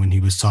interesting when he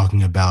was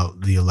talking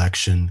about the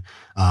election.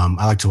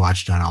 I like to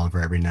watch John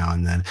Oliver every now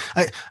and then.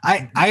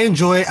 I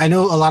enjoy, I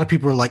know a lot of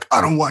people are like,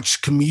 I don't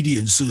watch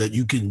comedians so that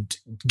you can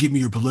give me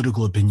your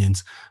political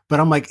opinions, but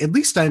I'm like, at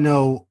least I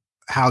know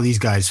how these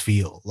guys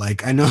feel.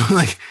 Like, I know,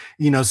 like,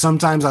 you know,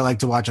 sometimes I like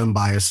to watch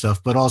unbiased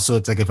stuff, but also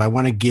it's like, if I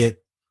want to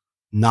get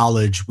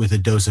knowledge with a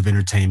dose of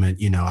entertainment,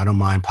 you know, I don't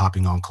mind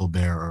popping on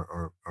Colbert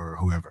or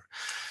whoever.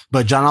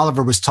 But John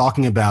Oliver was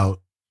talking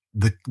about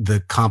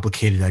the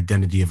complicated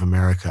identity of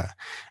America.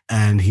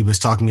 And he was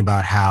talking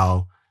about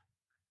how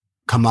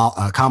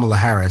Kamala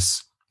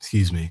Harris,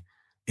 she's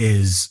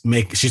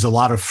a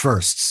lot of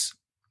firsts,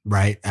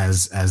 right?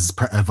 As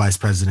a vice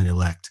president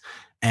elect.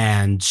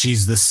 And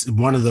she's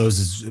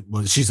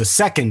she's a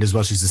second as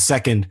well. She's the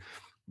second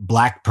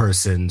Black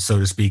person, so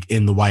to speak,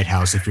 in the White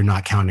House, if you're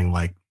not counting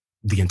like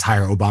the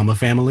entire Obama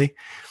family.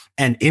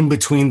 And in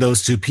between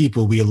those two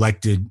people, we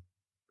elected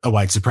a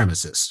white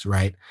supremacist,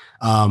 right?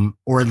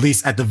 Or at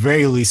least, at the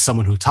very least,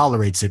 someone who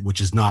tolerates it,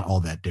 which is not all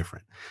that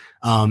different.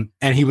 And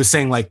he was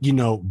saying, like, you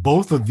know,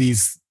 both of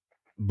these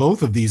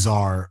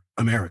are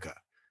America,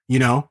 you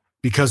know,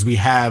 because we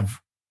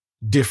have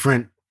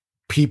different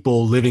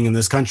people living in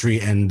this country,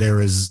 and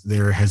there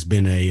has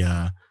been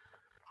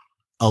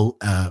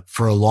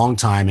for a long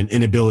time an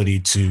inability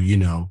to, you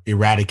know,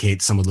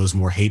 eradicate some of those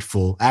more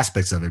hateful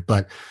aspects of it.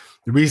 But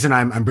the reason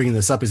I'm bringing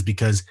this up is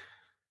because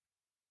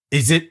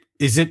is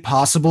it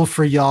possible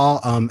for y'all,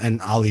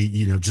 and Ali,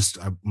 you know, just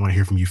I want to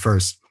hear from you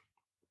first,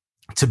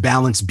 to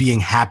balance being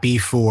happy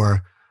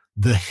for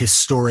the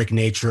historic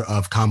nature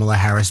of Kamala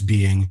Harris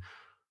being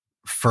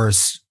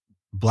first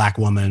Black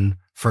woman,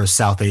 first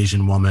South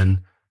Asian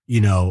woman, you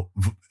know,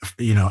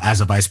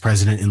 as a vice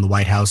president in the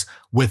White House,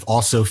 with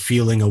also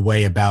feeling a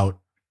way about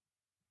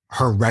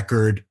her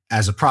record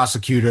as a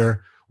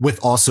prosecutor, with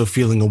also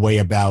feeling a way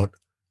about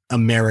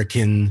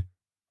American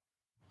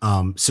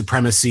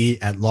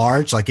supremacy at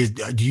large? Like,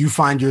 do you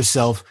find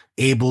yourself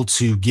able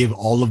to give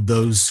all of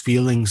those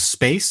feelings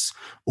space,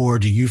 or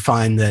do you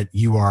find that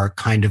you are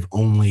kind of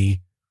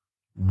only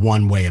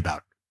one way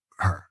about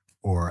her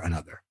or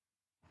another?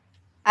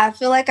 I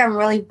feel like I'm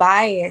really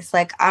biased.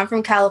 Like, I'm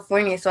from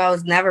California, so I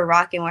was never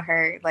rocking with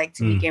her, like,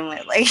 to begin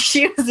with. Like,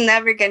 she was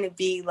never going to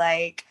be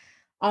like,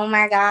 oh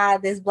my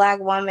God, this Black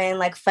woman,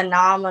 like,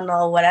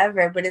 phenomenal,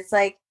 whatever. But it's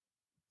like,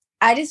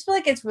 I just feel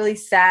like it's really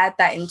sad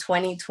that in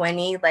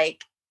 2020,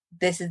 like,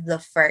 this is the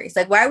first.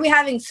 Like, why are we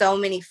having so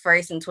many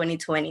firsts in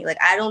 2020? Like,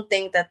 I don't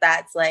think that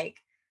that's,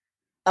 like,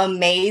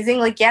 amazing.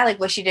 Like, yeah, like,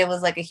 what she did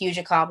was, like, a huge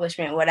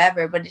accomplishment,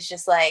 whatever. But it's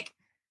just, like,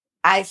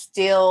 I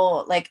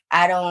still, like,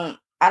 I don't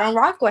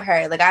rock with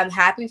her. Like, I'm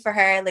happy for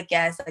her. Like,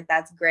 yes, like,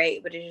 that's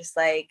great. But it's just,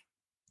 like,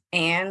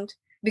 and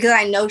because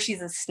I know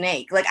she's a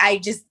snake. Like,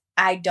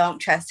 I don't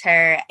trust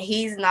her.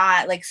 He's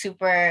not, like,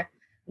 super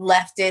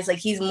leftist. Like,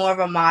 he's more of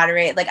a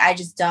moderate. Like, I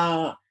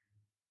don't,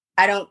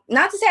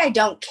 not to say I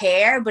don't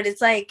care, but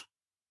it's like,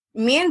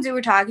 me and Zoo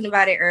were talking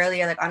about it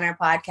earlier, like, on our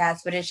podcast,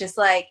 but it's just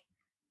like,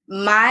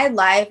 my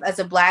life as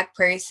a Black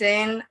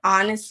person,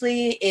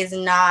 honestly, is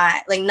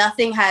not, like,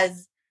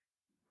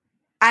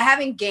 I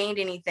haven't gained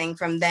anything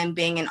from them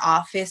being in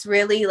office,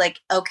 really. Like,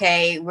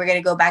 okay, we're going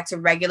to go back to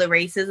regular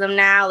racism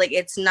now. Like,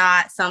 it's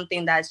not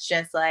something that's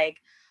just like,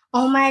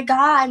 oh my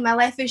God, my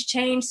life has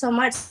changed so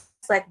much.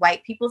 It's like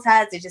white people's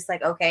heads. It's just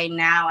like, okay,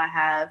 now I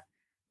have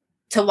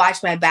to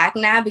watch my back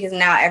now, because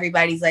now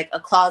everybody's like a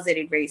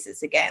closeted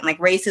racist again. Like,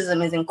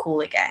 racism isn't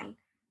cool again.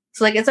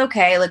 So, like, it's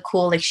okay, like,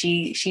 cool, like,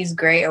 she's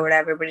great or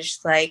whatever, but it's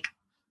just like,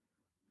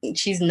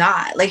 she's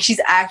not. Like,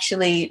 she's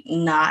actually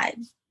not,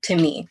 to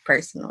me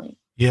personally.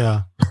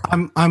 Yeah.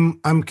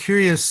 I'm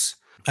curious.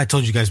 I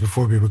told you guys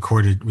before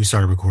we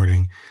started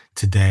recording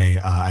today,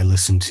 I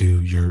listened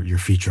to your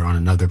feature on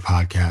another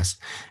podcast,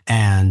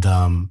 and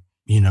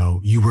you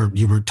know, you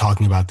were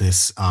talking about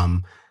this,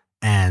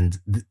 and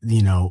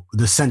you know,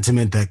 the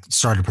sentiment that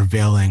started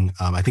prevailing,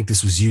 I think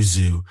this was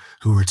Yuzu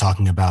who was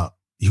talking about,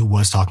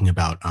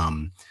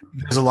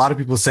 there's a lot of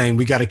people saying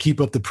we got to keep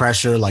up the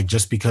pressure. Like,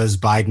 just because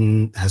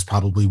Biden has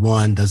probably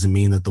won doesn't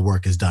mean that the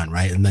work is done.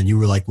 Right. And then you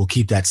were like, we'll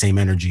keep that same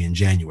energy in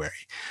January.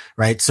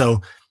 Right.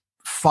 So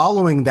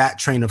following that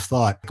train of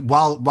thought,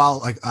 while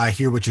like, I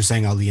hear what you're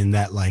saying, Ali, in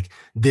that, like,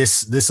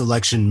 this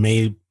election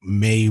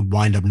may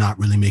wind up not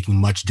really making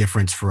much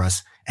difference for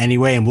us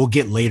anyway. And we'll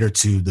get later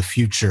to the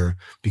future,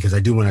 because I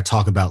do want to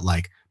talk about,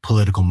 like,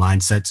 political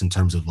mindsets in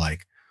terms of,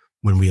 like,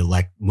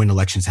 when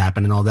elections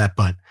happen and all that.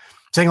 But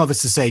saying all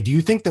this to say, do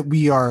you think that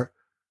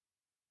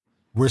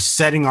we're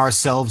setting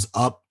ourselves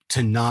up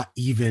to not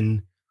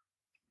even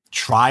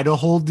try to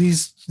hold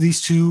these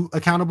two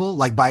accountable,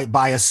 like,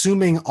 by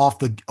assuming off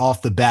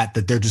the bat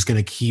that they're just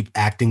going to keep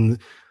acting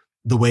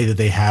the way that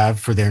they have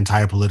for their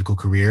entire political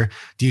career?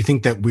 Do you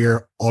think that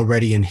we're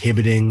already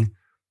inhibiting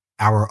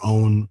our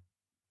own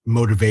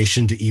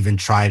motivation to even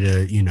try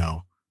to, you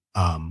know,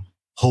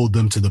 hold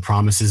them to the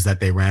promises that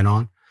they ran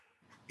on?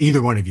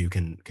 Either one of you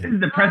can. This is a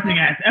depressing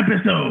ass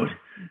episode.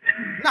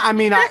 No, I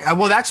mean,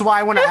 well, that's why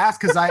I want to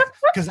ask,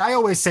 because I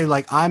always say,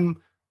 like,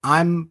 I'm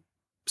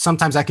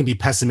sometimes I can be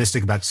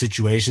pessimistic about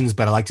situations,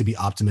 but I like to be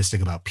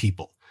optimistic about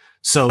people.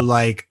 So,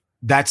 like,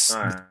 that's,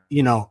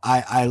 you know,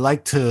 I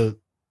like to,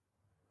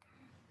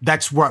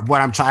 that's what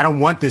I'm trying. I don't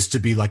want this to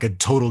be like a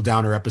total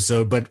downer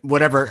episode, but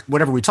whatever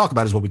we talk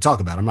about is what we talk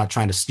about. I'm not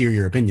trying to steer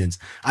your opinions.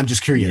 I'm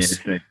just curious.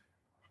 Yeah,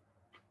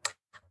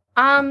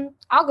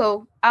 I'll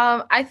go.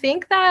 I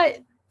think that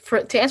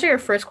to answer your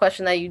first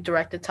question that you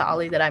directed to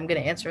Ali, that I'm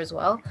going to answer as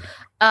well.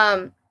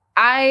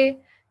 I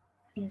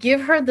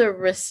give her the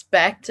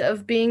respect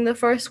of being the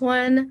first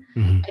one.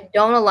 Mm-hmm. I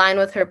don't align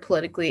with her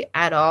politically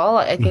at all.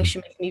 I think she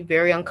makes me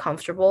very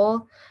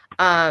uncomfortable.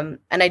 And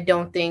I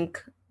don't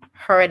think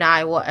her and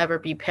I will ever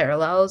be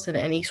parallels in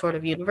any sort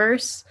of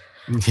universe.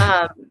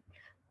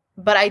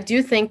 But I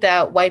do think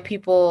that white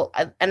people,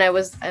 and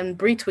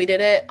retweeted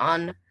it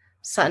on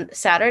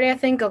Saturday, I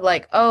think, of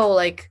like, oh,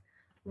 like,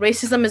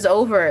 racism is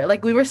over.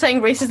 Like we were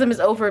saying, racism is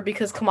over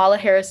because Kamala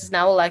Harris is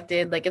now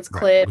elected. Like it's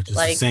clipped. Which is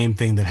like the same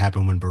thing that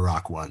happened when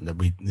Barack won. That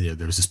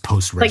there was this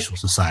post-racial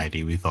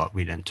society we thought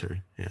we'd enter.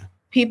 Yeah,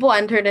 people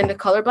entered into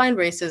colorblind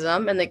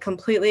racism, and they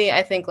completely,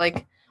 I think,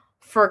 like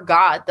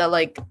forgot that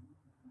like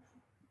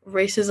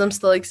racism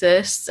still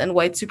exists and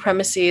white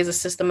supremacy is a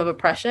system of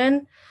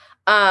oppression.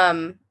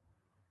 And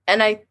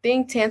I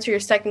think to answer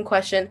your second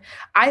question,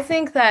 I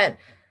think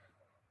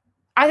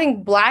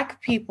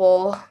Black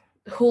people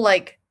who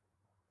like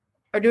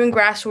are doing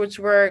grassroots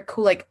work,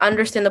 who like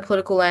understand the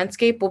political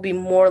landscape will be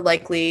more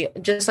likely,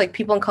 just like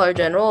people in color in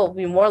general, will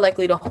be more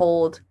likely to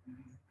hold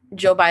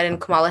Joe Biden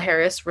and Kamala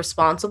Harris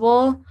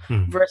responsible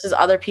versus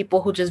other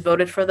people who just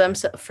voted for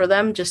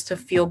them just to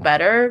feel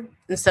better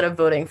instead of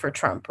voting for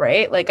Trump,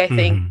 right? Like I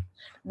think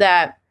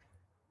that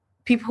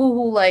people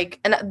who like,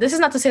 and this is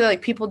not to say that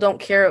like people don't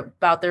care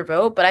about their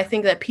vote, but I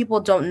think that people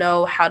don't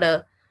know how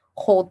to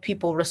hold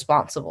people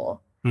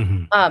responsible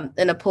in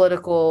a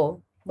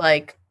political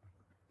like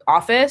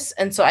office.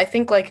 And so I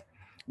think like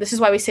this is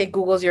why we say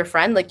Google's your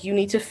friend. Like you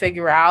need to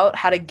figure out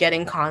how to get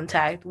in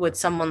contact with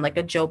someone like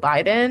a Joe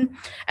Biden,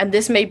 and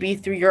this may be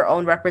through your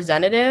own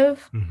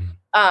representative.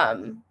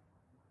 But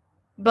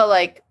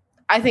like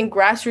I think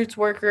grassroots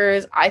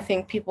workers, I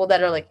think people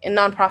that are like in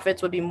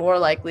nonprofits would be more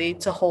likely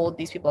to hold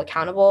these people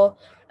accountable.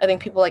 I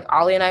think people like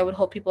Ollie and I would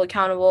hold people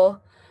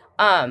accountable.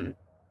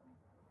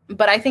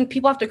 But I think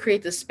people have to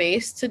create the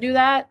space to do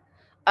that.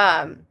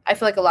 I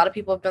feel like a lot of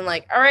people have been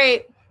like, all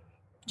right,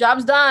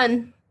 job's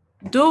done,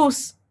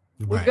 deuce,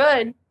 we're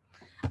good.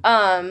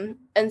 And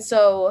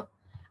so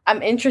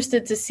I'm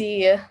interested to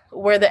see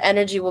where the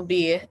energy will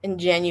be in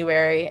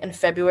January and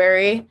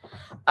February.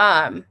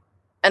 And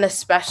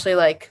especially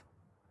like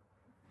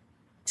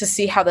to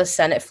see how the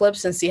Senate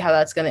flips and see how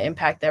that's going to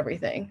impact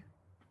everything.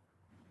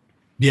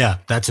 Yeah,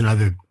 that's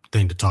another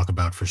thing to talk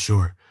about for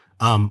sure.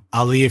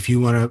 Ali, if you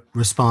want to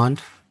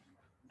respond.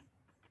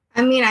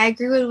 I mean, I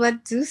agree with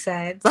what Du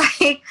said.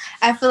 Like,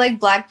 I feel like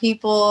Black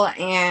people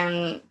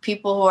and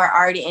people who are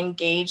already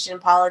engaged in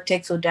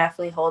politics will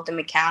definitely hold them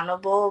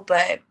accountable.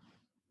 But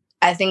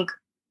I think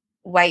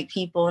white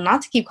people,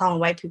 not to keep calling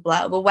white people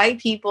out, but white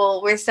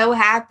people were so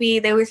happy.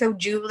 They were so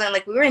jubilant.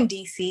 Like, we were in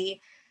DC,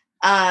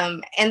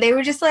 and they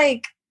were just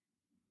like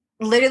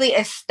literally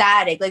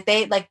ecstatic. Like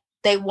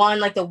they won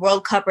like the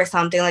World Cup or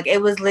something. Like,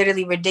 it was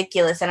literally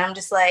ridiculous. And I'm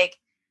just like,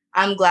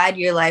 I'm glad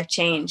your life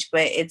changed,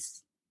 but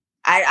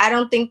I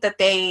don't think that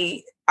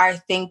they are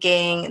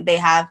thinking they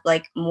have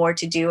like more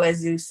to do,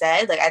 as you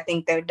said. Like, I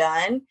think they're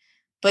done.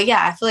 But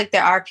yeah, I feel like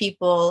there are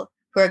people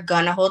who are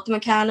gonna hold them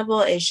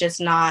accountable. It's just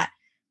not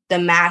the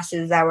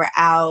masses that were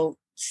out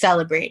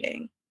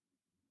celebrating.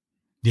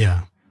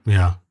 Yeah.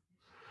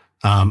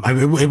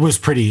 It was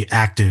pretty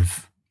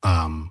active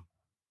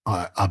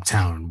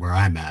uptown where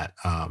I'm at.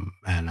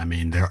 And I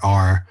mean,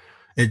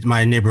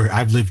 my neighborhood,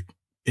 I've lived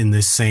in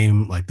this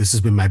same, like, this has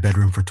been my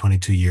bedroom for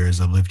 22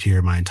 years. I've lived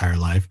here my entire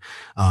life.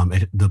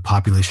 The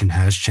population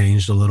has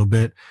changed a little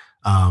bit.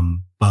 So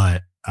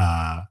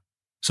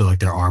like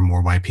there are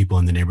more white people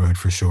in the neighborhood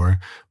for sure,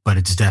 but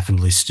it's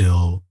definitely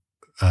still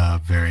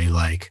very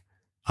like,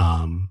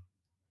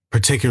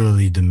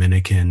 particularly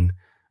Dominican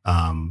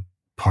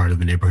part of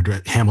the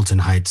neighborhood, Hamilton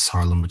Heights,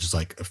 Harlem, which is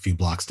like a few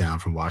blocks down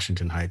from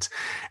Washington Heights.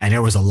 And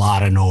there was a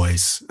lot of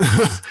noise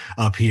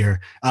up here.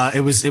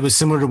 It was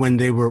similar to when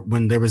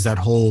there was that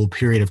whole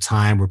period of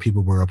time where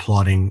people were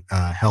applauding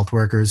health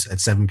workers at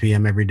 7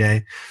 p.m. every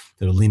day.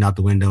 They would lean out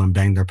the window and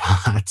bang their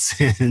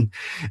pots and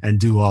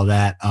do all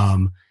that.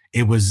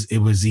 It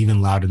was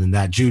even louder than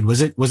that. Jude,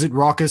 was it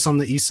raucous on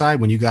the east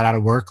side when you got out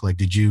of work? Like,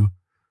 did you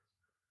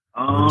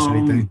notice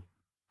anything?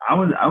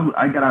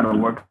 I got out of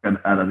work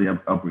out of the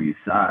Upper East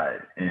Side,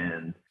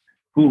 and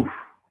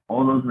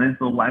all those nice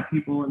little white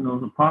people in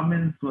those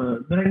apartments were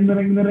ding,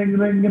 ding, ding,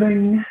 ding,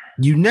 ding.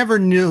 You never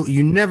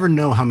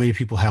know how many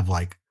people have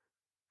like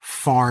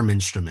farm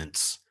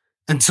instruments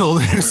until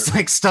there's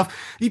like stuff.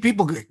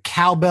 People get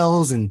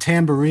cowbells and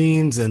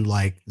tambourines and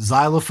like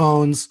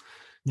xylophones,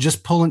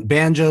 just pulling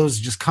banjos,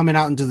 just coming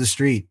out into the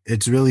street.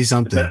 It's really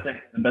something.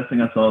 The best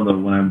thing I saw though,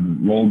 when I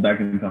rolled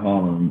back into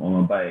Harlem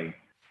on my bike,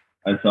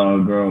 I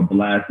saw a girl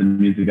blasting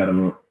music out of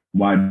a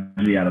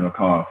YG out of a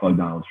car, fuck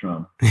Donald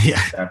Trump. Yeah,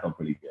 that felt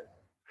pretty good.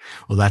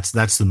 Well, that's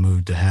the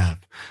mood to have.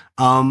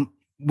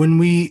 When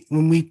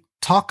we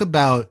talk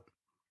about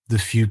the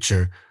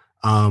future,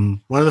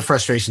 one of the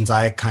frustrations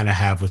I kind of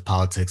have with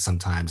politics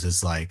sometimes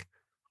is like,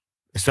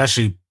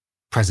 especially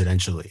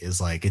presidentially,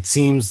 is like it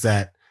seems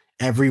that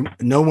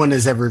no one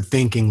is ever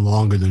thinking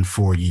longer than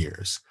 4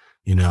 years.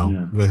 You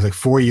know, like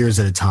 4 years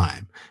at a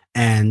time,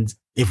 and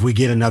if we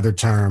get another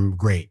term,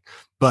 great.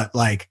 But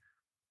like,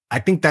 I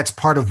think that's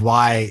part of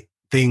why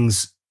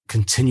things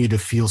continue to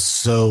feel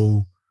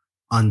so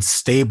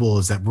unstable,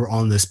 is that we're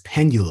on this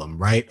pendulum,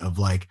 right? Of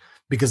like,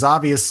 because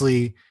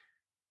obviously,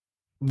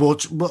 well,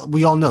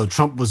 we all know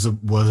Trump was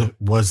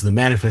the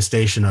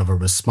manifestation of a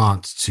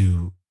response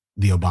to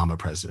the Obama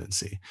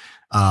presidency,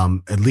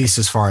 at least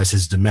as far as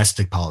his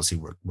domestic policy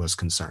work was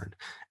concerned.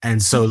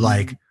 And so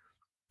like,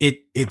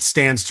 it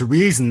stands to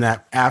reason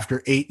that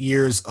after 8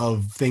 years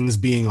of things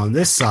being on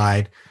this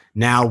side,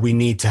 now we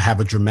need to have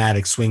a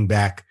dramatic swing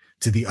back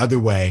to the other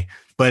way.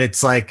 But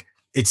it's like,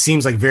 it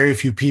seems like very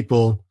few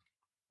people,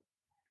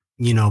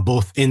 you know,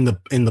 both in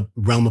the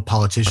realm of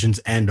politicians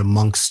and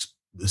amongst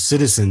the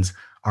citizens,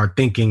 are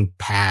thinking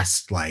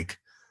past like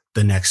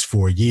the next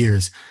 4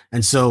 years.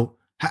 And so,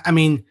 I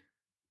mean,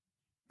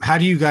 how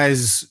do you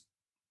guys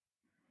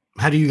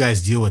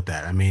deal with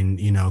that? I mean,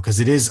 you know, because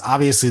it is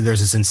obviously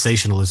there's a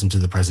sensationalism to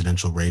the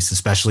presidential race,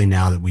 especially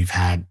now that we've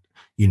had,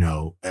 you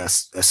know, a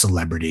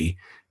celebrity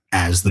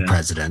as the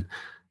president,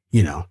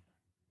 you know.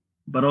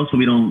 But also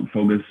we don't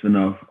focus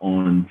enough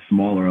on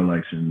smaller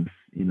elections,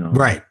 you know.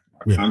 Right.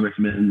 Yeah.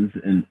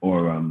 Congressmen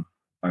or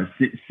our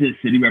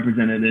city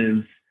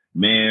representatives,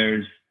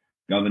 mayors,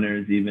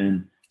 governors,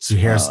 even. So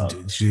here's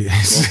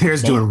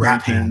doing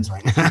rap hands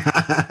right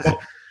now.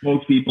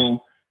 Most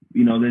people,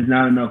 you know, there's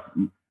not enough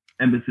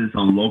emphasis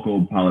on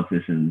local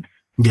politicians.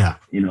 Yeah.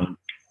 You know,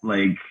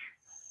 like,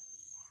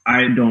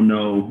 I don't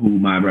know who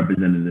my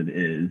representative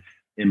is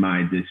in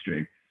my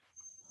district.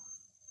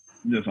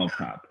 Just off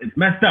top. It's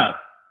messed up.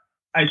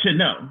 I should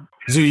know.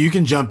 So you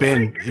can jump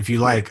in if you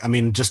like. I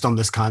mean, just on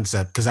this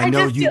concept, because I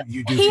know you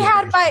do.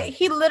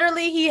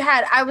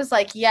 I was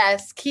like,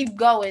 yes, keep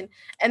going.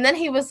 And then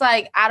he was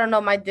like, I don't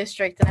know my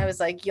district. And I was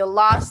like, you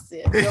lost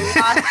it. You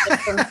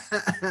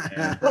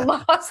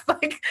lost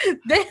like,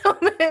 damn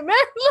it,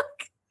 man. Look.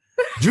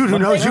 Dude, who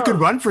knows? You could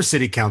run for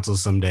city council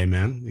someday,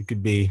 man. It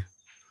could be.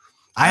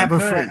 I have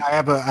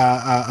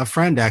a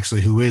friend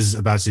actually who is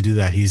about to do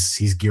that.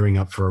 He's gearing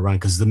up for a run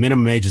because the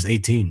minimum age is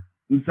 18.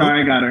 I'm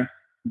sorry, I got her.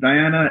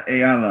 Diana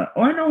Ayala.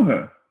 Oh, I know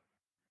her.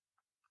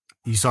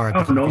 You saw her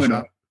at the coffee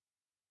shop?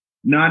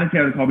 No, I didn't see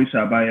her at the coffee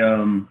shop.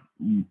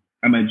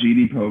 At my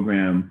GD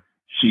program,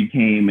 she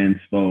came and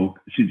spoke.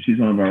 She's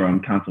one of our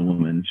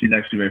councilwomen. She's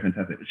actually very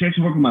fantastic. She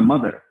actually worked with my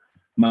mother.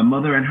 My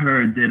mother and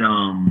her did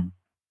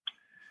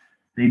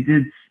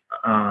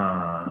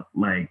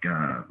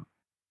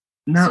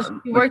no. So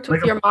you worked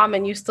with your mom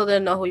and you still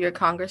didn't know who your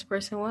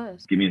congressperson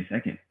was. Give me a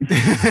second.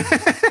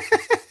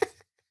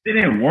 They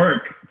didn't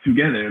work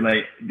together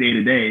like day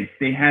to day.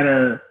 They had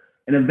an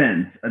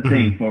event, a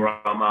thing for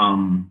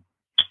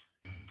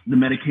the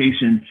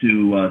medication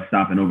to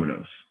stop an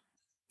overdose.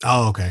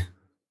 Oh, okay.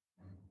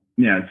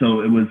 Yeah,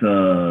 so it was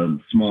a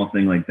small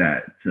thing like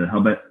that to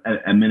help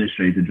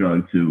administrate the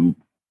drug to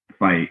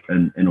fight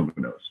an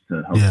overdose.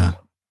 To help someone.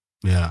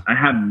 Yeah. I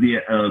have the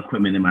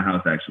equipment in my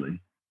house actually.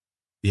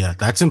 Yeah,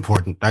 that's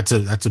important. That's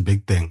a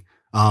big thing.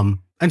 And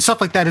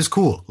stuff like that is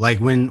cool. Like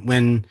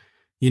when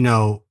you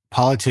know,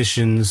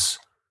 politicians,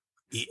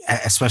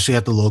 especially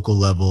at the local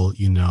level,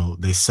 you know,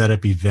 they set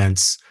up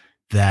events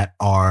that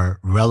are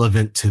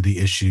relevant to the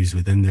issues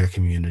within their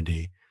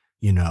community.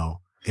 You know,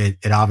 it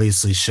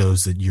obviously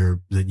shows that you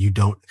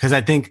don't, because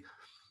I think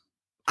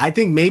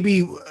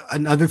maybe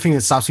another thing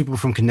that stops people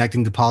from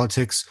connecting to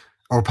politics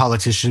or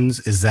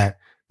politicians is that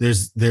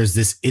there's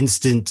this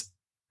instant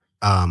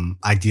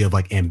idea of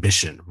like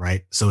ambition,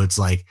 right? So it's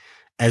like,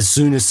 as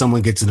soon as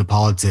someone gets into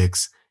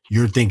politics,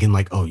 you're thinking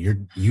like, oh,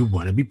 you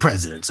want to be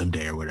president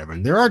someday or whatever.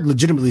 And there are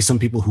legitimately some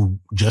people who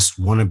just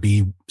want to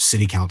be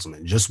city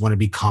councilman, just want to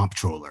be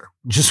comptroller,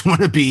 just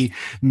want to be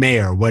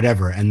mayor,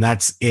 whatever. And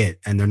that's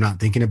it. And they're not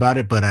thinking about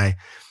it. But I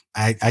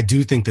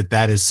do think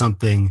that is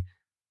something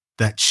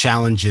that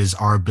challenges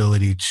our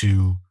ability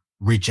to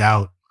reach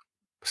out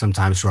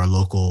sometimes to our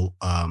local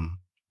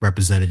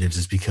representatives,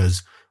 is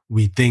because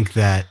we think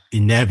that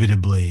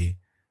inevitably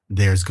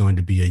there's going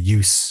to be a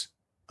use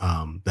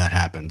that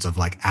happens of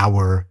like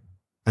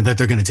and that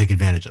they're going to take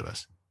advantage of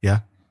us.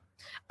 Yeah.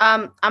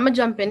 I'm gonna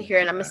jump in here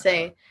and I'm gonna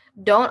say,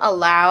 don't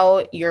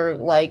allow your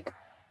like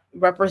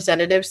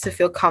representatives to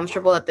feel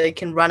comfortable that they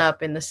can run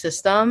up in the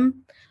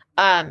system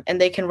and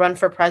they can run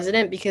for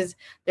president, because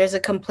there's a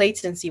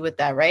complacency with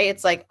that, right?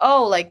 It's like,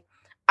 oh, like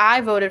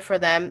I voted for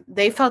them.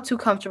 They felt too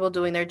comfortable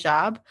doing their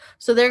job.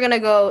 So they're going to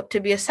go to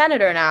be a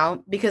senator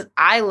now because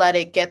I let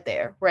it get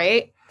there,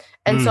 right?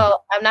 And so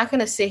I'm not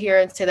going to sit here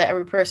and say that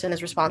every person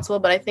is responsible,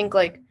 but I think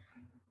like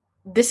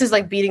this is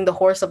like beating the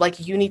horse of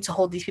like, you need to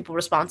hold these people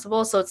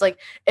responsible. So it's like,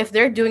 if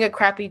they're doing a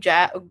crappy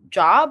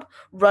job,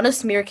 run a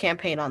smear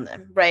campaign on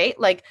them, right?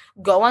 Like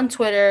go on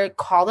Twitter,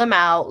 call them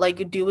out,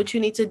 like do what you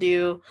need to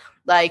do.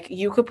 Like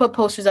you could put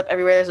posters up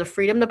everywhere. There's a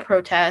freedom to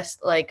protest.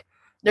 Like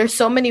there's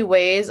so many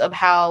ways of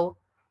how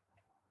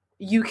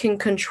you can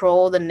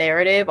control the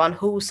narrative on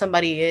who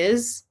somebody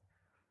is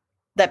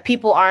that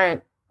people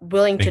aren't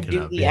willing to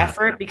do the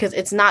effort, because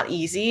it's not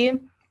easy.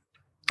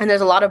 And there's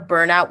a lot of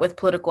burnout with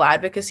political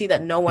advocacy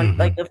that no one,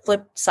 like the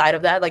flip side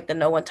of that, like that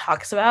no one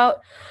talks about.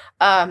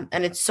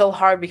 And it's so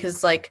hard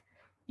because like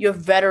you have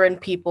veteran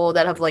people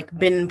that have like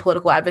been in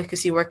political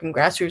advocacy work and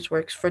grassroots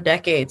works for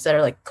decades that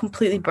are like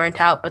completely burnt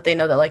out, but they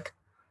know that like,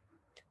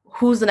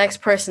 who's the next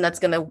person that's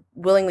going to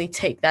willingly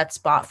take that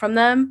spot from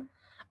them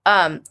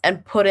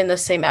and put in the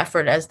same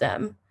effort as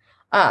them.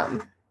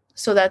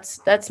 So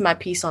that's my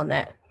piece on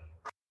that.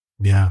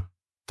 Yeah,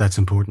 that's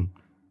important.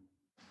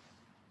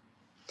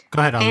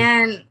 Go ahead, Ollie.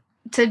 And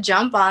to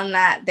jump on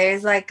that,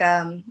 there's like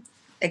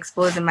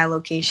exposing my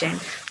location.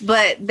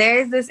 But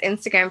there's this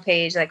Instagram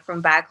page like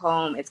from back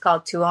home. It's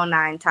called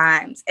 209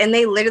 Times. And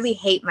they literally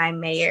hate my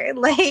mayor.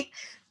 Like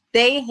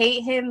they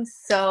hate him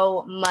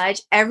so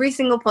much. Every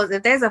single post,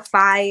 if there's a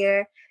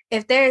fire,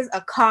 if there's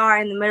a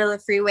car in the middle of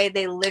the freeway,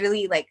 they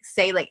literally like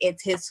say like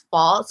it's his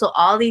fault. So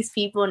all these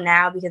people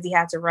now, because he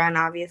had to run,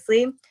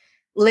 obviously,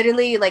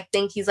 literally like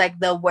think he's like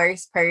the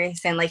worst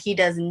person. Like he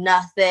does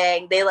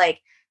nothing. They like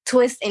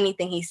twist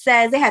anything he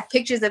says. They have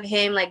pictures of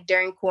him like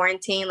during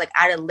quarantine, like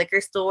at a liquor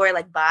store,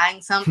 like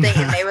buying something.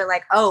 And they were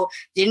like, oh,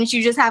 didn't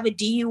you just have a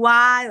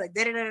DUI? Like,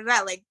 da da da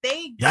da. Like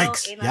they go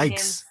in on him.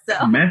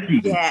 So, messy.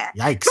 Yeah.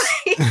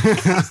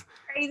 Yikes.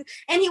 Crazy.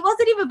 And he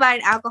wasn't even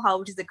buying alcohol,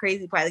 which is the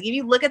crazy part. Like if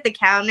you look at the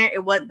counter,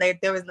 it was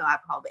like there was no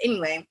alcohol. But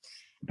anyway,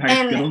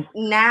 and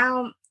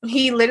now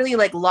he literally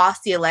like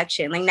lost the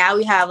election. Like now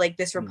we have like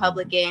this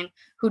Republican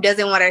who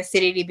doesn't want our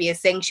city to be a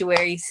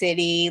sanctuary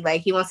city.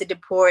 Like he wants to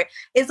deport.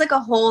 It's like a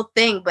whole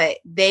thing, but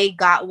they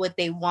got what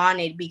they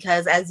wanted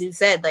because, as you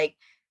said, like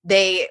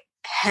they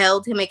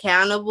held him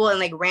accountable and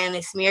like ran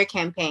a smear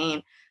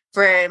campaign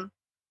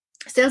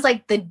since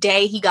like the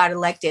day he got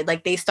elected.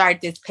 Like they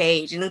started this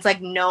page and it's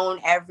like known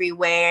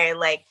everywhere.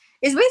 Like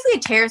it's basically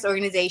a terrorist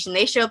organization.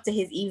 They show up to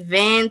his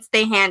events.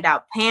 They hand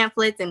out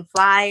pamphlets and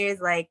flyers.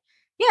 Like,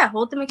 yeah,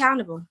 hold them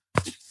accountable.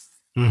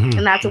 Mm-hmm.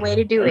 And that's a way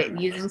to do it,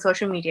 using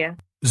social media.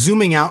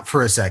 Zooming out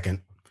for a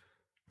second,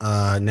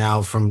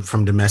 now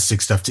from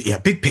domestic stuff to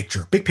big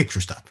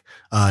picture stuff,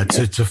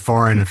 to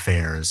foreign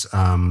affairs.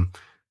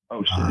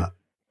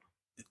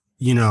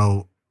 You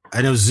know,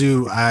 I know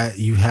Zoo,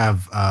 you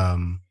have,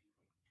 all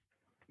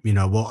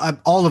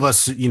of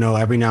us,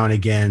 every now and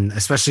again,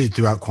 especially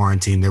throughout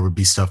quarantine, there would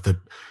be stuff that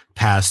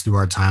passed through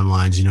our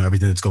timelines.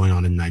 Everything that's going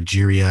on in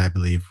Nigeria, I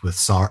believe, with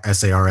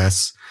SARS,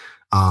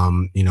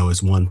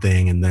 is one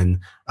thing, and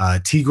then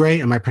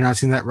Tigray. Am I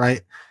pronouncing that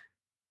right?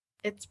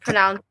 It's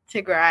pronounced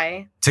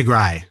Tigray.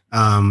 Tigray.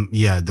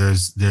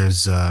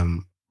 There's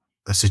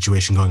a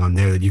situation going on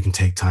there that you can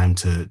take time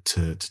to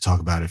talk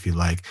about if you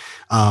like.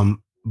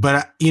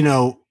 But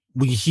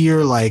we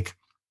hear like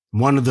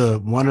one of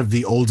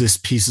the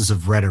oldest pieces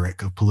of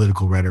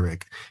political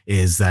rhetoric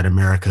is that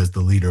America is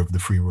the leader of the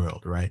free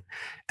world, right?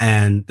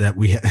 And that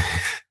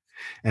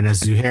and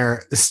as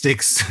Zuhair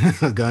sticks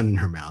a gun in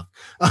her mouth,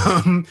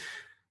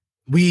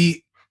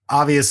 we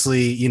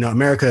obviously,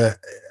 America,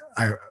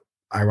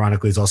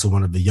 ironically, is also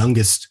one of the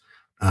youngest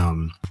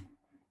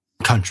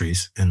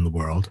countries in the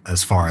world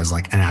as far as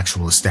like an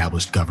actual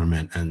established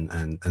government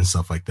and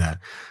stuff like that.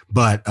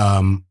 But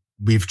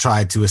we've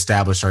tried to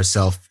establish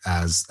ourselves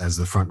as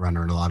the front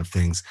runner in a lot of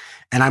things.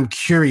 And I'm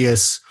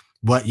curious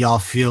what y'all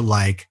feel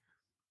like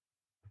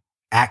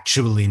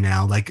actually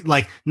now, like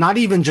not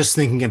even just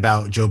thinking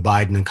about Joe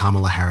Biden and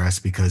Kamala Harris,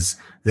 because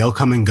they'll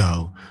come and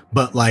go,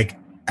 but like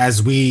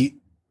as we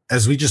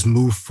just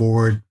move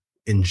forward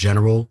in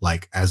general,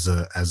 like as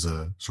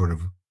a sort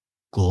of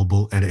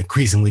global and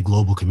increasingly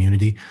global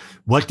community,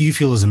 what do you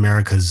feel is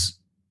America's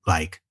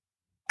like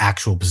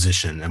actual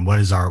position? And what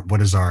is our,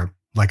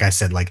 like I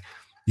said, like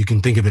you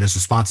can think of it as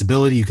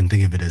responsibility, you can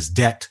think of it as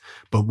debt,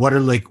 but what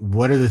are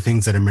the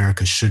things that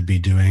America should be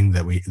doing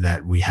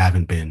that we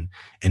haven't been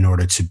in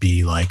order to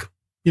be like,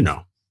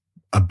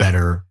 a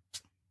better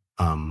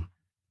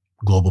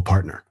global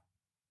partner?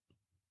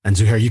 And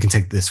Zuhair, you can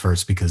take this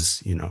first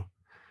because,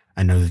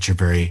 I know that you're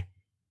very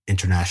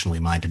internationally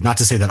minded. Not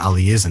to say that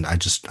Ali isn't.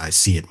 I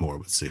see it more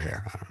with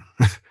Zuhair.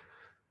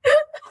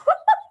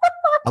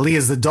 Ali,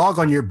 is the dog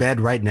on your bed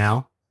right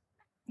now?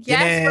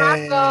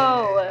 Yes,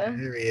 Rocco.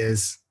 There he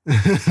is.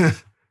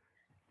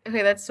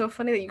 Okay, that's so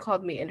funny that you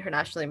called me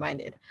internationally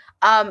minded.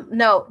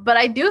 No, but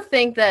I do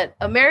think that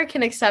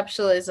American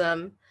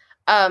exceptionalism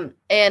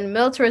and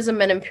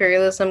militarism and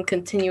imperialism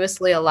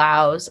continuously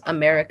allows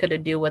America to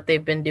do what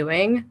they've been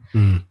doing.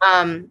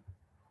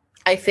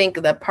 I think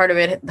that part of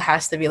it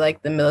has to be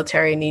like the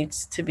military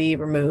needs to be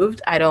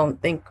removed. I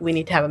don't think we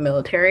need to have a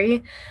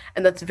military.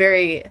 And that's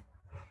very,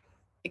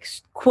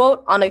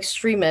 quote, on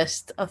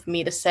extremist of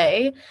me to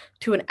say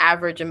to an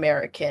average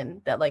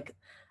American that like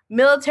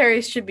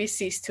militaries should be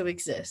ceased to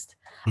exist.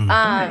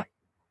 Why?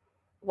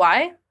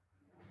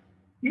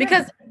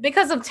 Yeah.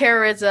 Because of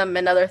terrorism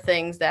and other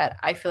things that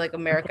I feel like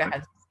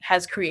America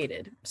has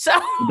created. So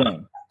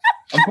of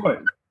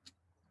course.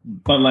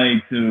 But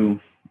like to,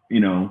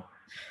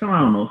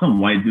 some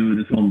white dude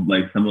just gonna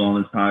like stumble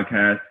on this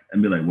podcast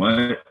and be like,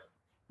 what?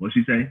 What'd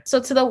she say? So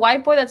to the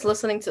white boy that's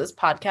listening to this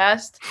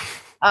podcast,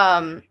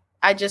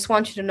 I just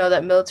want you to know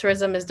that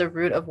militarism is the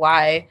root of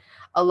why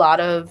a lot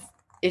of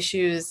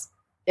issues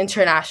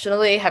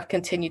internationally have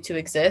continued to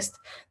exist.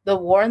 The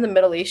war in the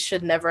Middle East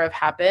should never have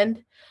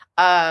happened.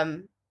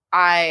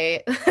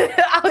 I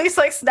at least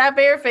like snap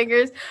at your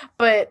fingers,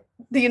 but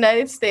the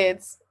United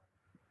States,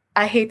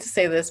 I hate to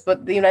say this,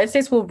 but the United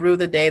States will rue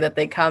the day that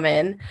they come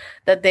in,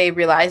 that they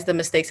realize the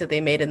mistakes that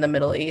they made in the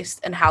Middle East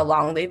and how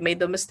long they've made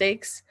the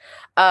mistakes.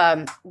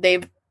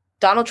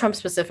 Donald Trump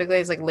specifically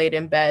is like laid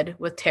in bed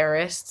with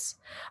terrorists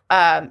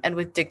and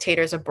with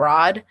dictators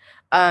abroad.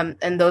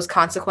 And those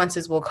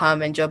consequences will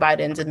come in Joe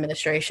Biden's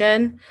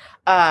administration.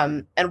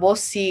 And we'll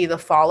see the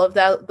fall of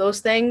those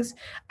things.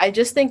 I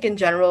just think in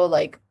general,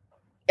 like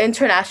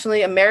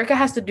internationally, America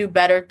has to do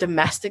better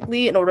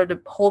domestically in order to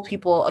hold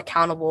people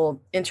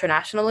accountable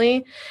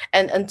internationally.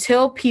 And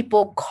until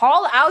people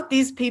call out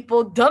these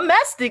people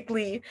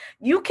domestically,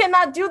 you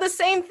cannot do the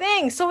same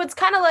thing. So it's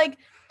kind of like,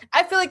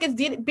 I feel like it's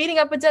beating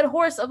up a dead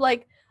horse of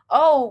like,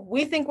 oh,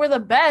 we think we're the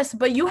best,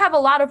 but you have a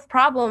lot of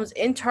problems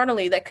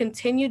internally that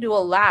continue to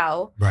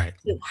allow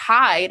to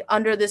hide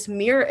under this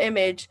mirror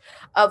image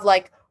of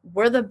like,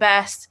 we're the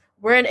best,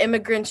 we're an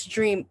immigrant's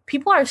dream.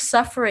 People are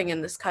suffering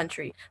in this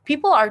country.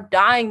 People are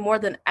dying more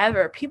than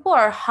ever. People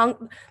are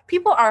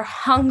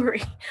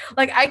hungry.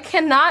 Like, I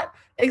cannot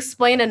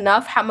explain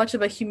enough how much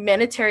of a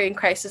humanitarian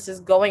crisis is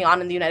going on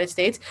in the United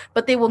States,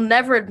 but they will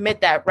never admit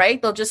that, right?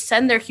 They'll just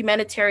send their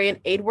humanitarian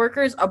aid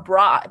workers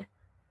abroad.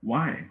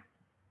 Why?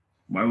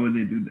 Why would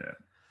they do that?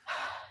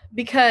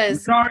 Because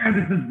I'm sorry, I'm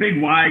just this big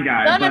why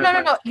guy.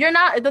 No. You're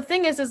not. The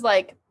thing is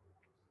like,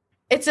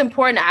 it's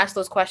important to ask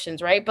those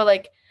questions, right? But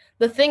like,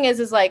 the thing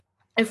is like,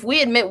 if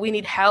we admit we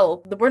need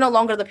help, we're no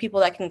longer the people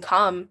that can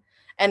come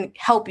and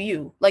help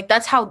you. Like,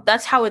 that's how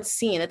it's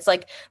seen. It's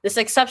like this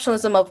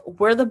exceptionalism of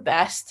we're the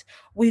best.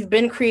 We've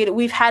been created.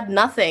 We've had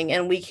nothing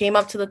and we came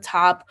up to the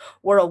top.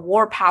 We're a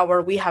war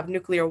power. We have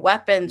nuclear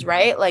weapons,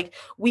 right? Like,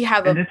 we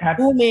have a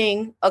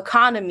booming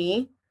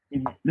economy.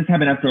 This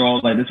happened after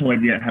all, like this whole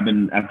idea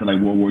happened after like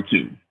World War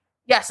II.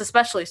 Yes,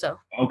 especially so.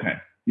 Okay.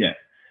 Yeah.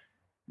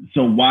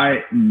 So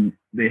why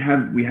we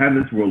have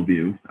this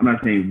worldview. I'm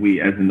not saying we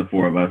as in the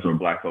four of us or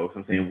Black folks.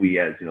 I'm saying we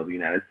as, the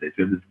United States.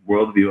 We have this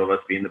worldview of us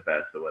being the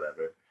best or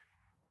whatever.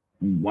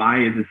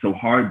 Why is it so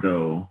hard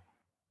though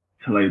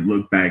to like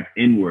look back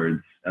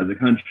inwards as a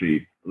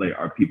country? Like,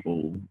 are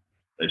people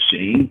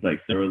ashamed,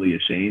 like thoroughly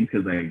ashamed?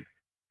 Because like,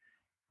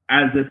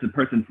 as just a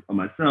person for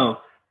myself,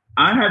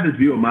 I have this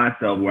view of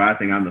myself where I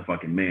think I'm the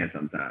fucking man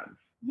sometimes.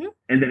 Mm-hmm.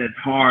 And then it's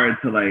hard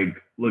to like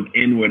look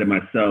inward at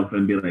myself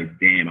and be like,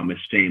 damn, I'm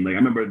ashamed. Like, I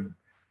remember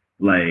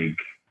like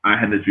I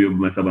had this view of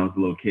myself when I was a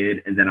little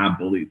kid and then I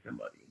bullied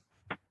somebody.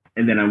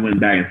 And then I went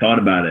back and thought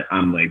about it.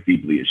 I'm like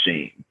deeply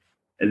ashamed.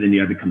 And then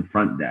you have to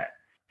confront that.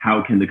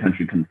 How can the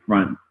country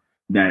confront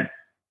that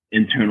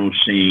internal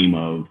shame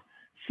of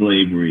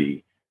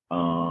slavery,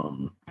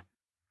 the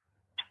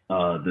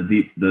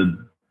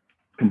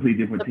complete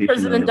deportation, the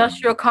prison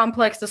industrial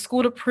complex, the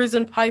school to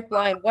prison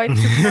pipeline, white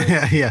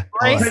supremacy,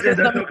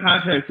 industrial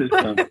contract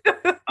system,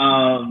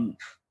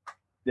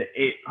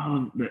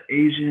 the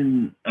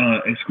Asian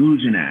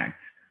Exclusion Act,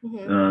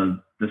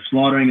 the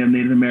slaughtering of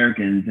Native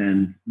Americans,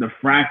 and the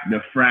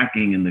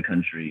fracking in the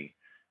country,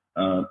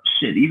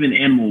 even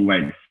animal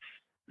rights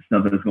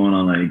stuff that's going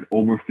on, like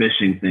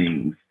overfishing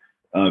things,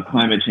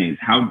 climate change.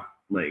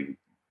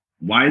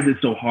 Why is it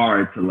so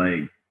hard to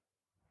like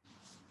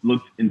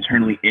look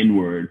internally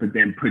inward, but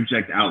then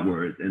project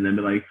outwards, and then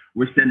be like,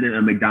 we're sending a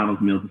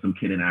McDonald's meal to some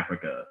kid in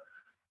Africa.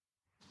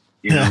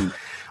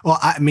 Well,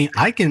 I mean,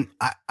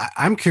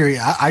 I'm curious.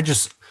 I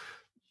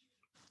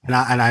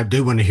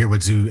do want to hear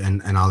what Zoo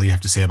and Ali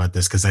have to say about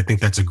this, because I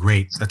think that's a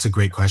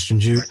great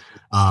question, Jude.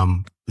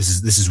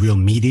 This is real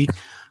meaty,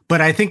 but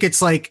I think it's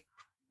like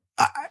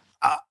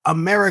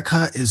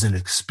America is an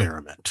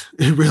experiment.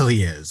 It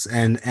really is,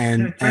 and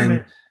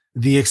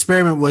the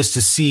experiment was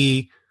to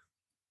see.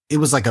 It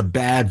was like a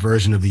bad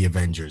version of the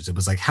Avengers. It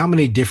was like, how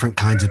many different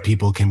kinds of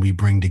people can we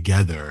bring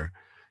together,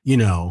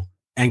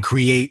 and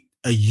create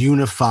a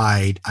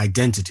unified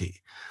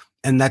identity?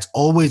 And that's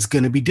always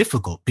going to be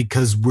difficult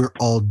because we're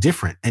all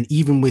different. And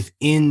even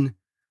within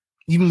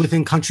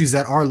countries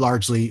that are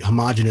largely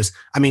homogenous,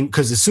 I mean,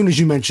 because as soon as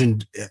you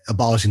mentioned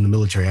abolishing the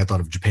military, I thought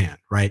of Japan,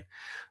 right?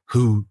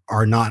 Who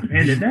are not.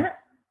 Japan did that?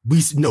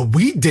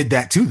 We did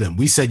that to them.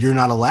 We said you're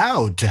not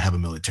allowed to have a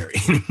military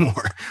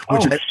anymore.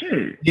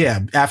 Shit. Yeah,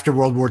 after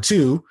World War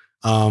II,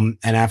 and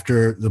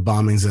after the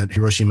bombings at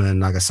Hiroshima and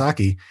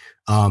Nagasaki,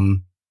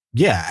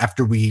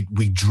 after we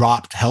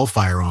dropped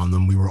hellfire on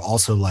them, we were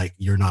also like,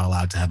 you're not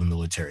allowed to have a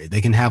military.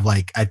 They can have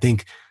like, I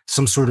think,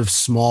 some sort of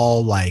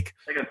small like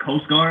a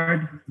Coast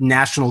Guard,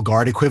 National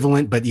Guard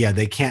equivalent, but yeah,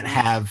 they can't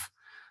have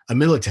a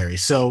military.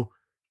 So,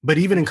 but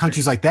even in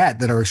countries like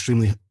that are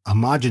extremely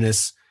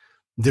homogenous,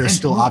 there's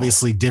still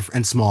obviously different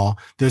and small.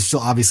 There's still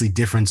obviously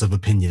difference of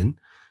opinion.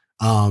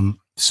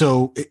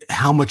 So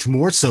how much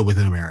more so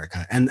within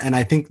America? And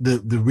I think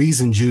the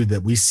reason, Jude,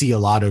 that we see a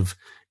lot of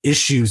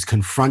issues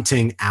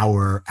confronting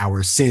our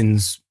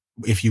sins,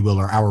 if you will,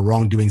 or our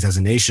wrongdoings as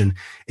a nation,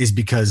 is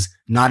because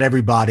not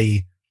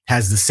everybody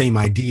has the same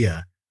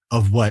idea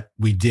of what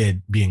we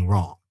did being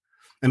wrong.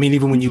 I mean,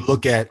 even when you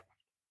look at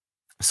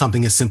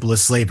something as simple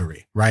as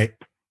slavery, right?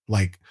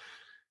 Like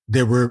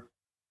there were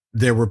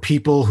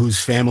people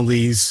whose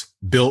families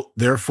built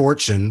their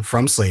fortune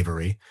from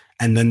slavery,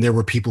 and then there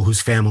were people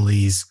whose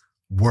families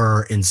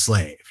were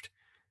enslaved.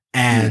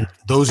 And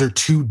those are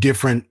two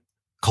different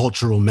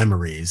cultural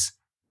memories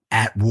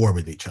at war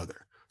with each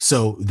other.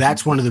 So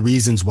that's one of the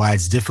reasons why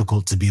it's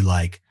difficult to be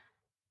like,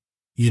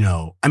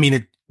 I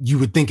mean, you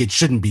would think it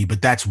shouldn't be,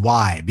 but that's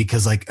why,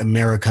 because like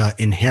America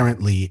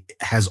inherently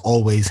has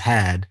always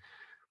had,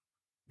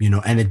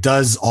 and it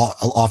does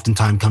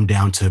oftentimes come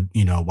down to,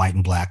 white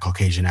and black,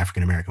 Caucasian,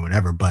 African American,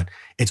 whatever, but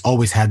it's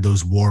always had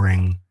those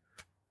warring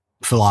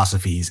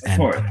philosophies.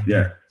 And of course,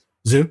 yeah.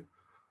 Zoo?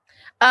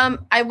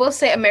 I will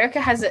say America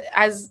has,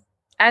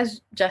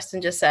 as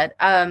Justin just said,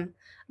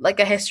 like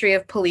a history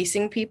of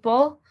policing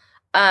people.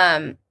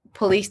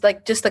 Police,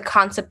 like just the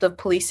concept of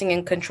policing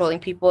and controlling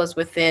people is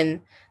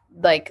within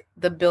like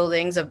the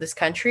buildings of this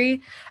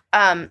country.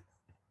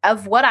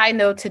 Of what I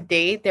know to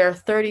date, there are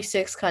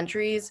 36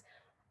 countries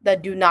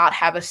that do not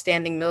have a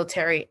standing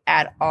military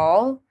at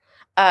all.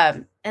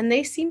 And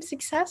they seem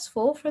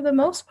successful for the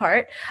most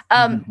part.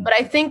 But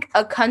I think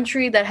a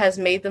country that has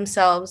made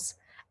themselves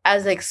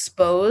as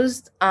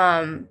exposed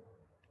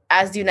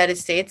as the United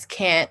States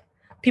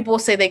people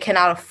say they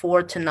cannot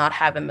afford to not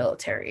have a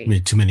military. I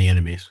mean, too many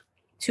enemies.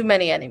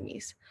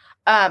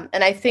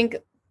 And I think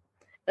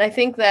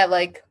that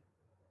like,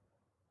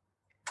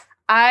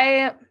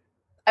 I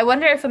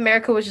wonder if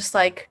America was just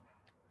like,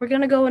 we're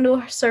going to go into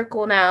a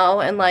circle now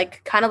and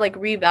like kind of like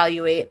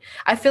reevaluate.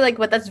 I feel like,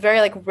 but that's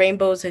very like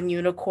rainbows and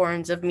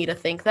unicorns of me to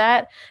think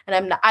that.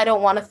 And I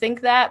don't want to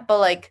think that, but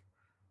like,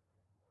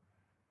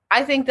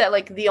 I think that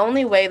like the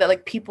only way that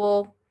like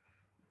people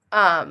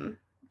can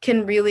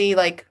really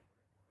like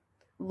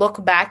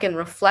look back and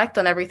reflect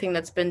on everything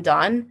that's been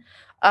done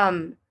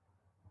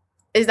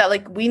is that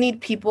like we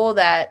need people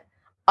that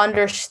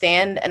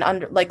understand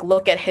and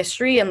look at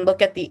history and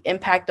look at the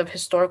impact of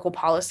historical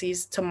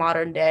policies to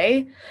modern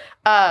day.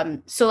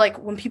 So like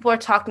when people are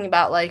talking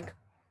about like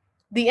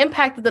the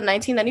impact of the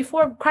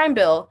 1994 crime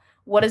bill,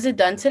 what has it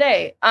done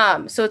today?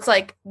 So it's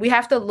like we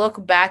have to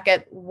look back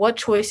at what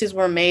choices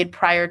were made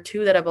prior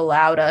to that have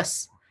allowed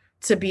us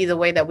to be the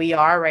way that we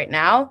are right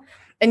now.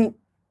 And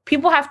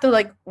people have to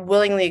like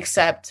willingly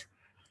accept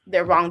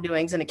their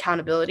wrongdoings and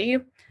accountability.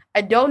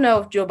 I don't know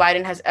if Joe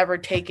Biden has ever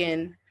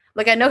taken,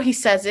 like, I know he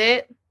says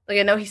it. Like,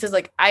 I know he says,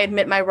 like, I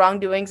admit my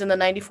wrongdoings in the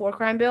 94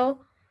 crime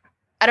bill.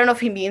 I don't know if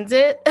he means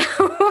it.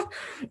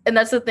 And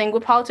that's the thing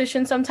with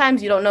politicians.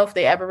 Sometimes you don't know if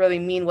they ever really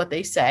mean what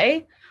they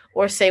say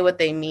or say what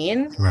they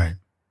mean. Right.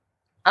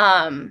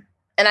 And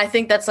I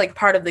think that's like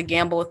part of the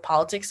gamble with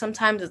politics.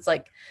 Sometimes it's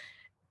like,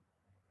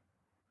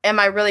 am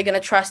I really going to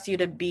trust you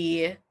to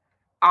be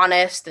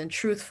honest and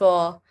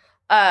truthful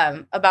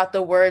about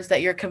the words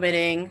that you're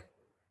committing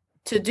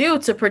to do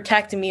to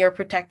protect me or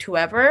protect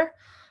whoever?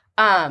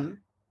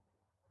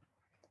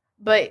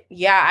 But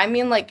yeah, I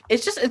mean, like,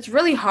 it's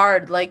really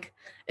hard. Like,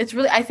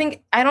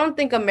 I don't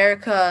think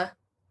America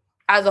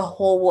as a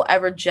whole will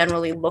ever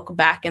generally look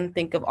back and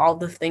think of all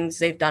the things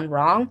they've done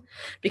wrong,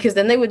 because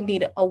then they would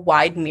need a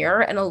wide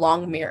mirror and a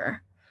long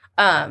mirror.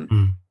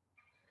 And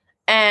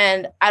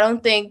I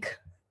think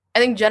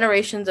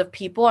generations of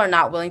people are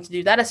not willing to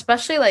do that,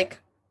 especially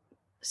like,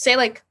 say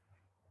like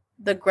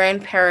the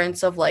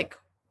grandparents of like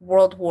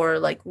World War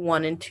like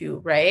 1 and 2,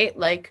 right?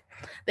 Like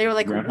they were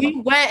like,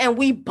 we went and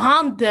we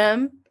bombed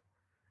them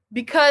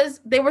because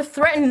they were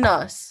threatening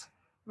us,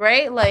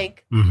 right?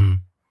 Like,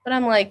 but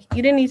I'm like,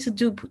 you didn't need to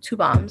do 2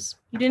 bombs.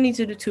 You didn't need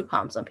to do 2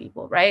 bombs on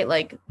people, right?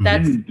 Like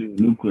that's you didn't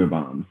do nuclear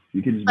bombs.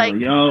 You could just be like,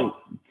 yo,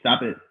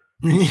 stop it.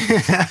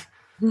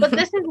 But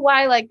this is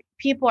why like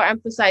people are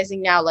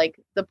emphasizing now like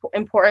the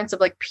importance of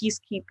like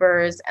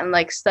peacekeepers and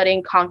like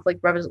studying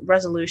conflict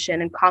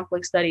resolution and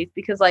conflict studies,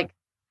 because like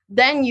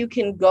then you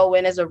can go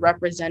in as a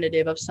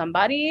representative of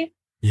somebody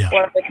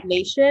or of a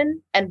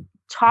nation and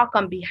talk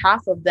on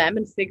behalf of them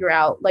and figure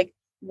out like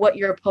what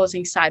your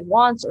opposing side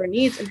wants or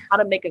needs and how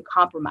to make a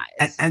compromise.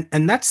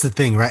 And that's the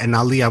thing, right? And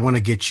Ali, I want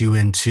to get you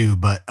in too,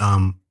 but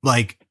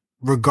like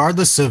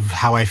regardless of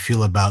how I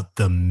feel about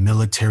the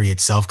military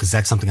itself, because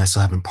that's something I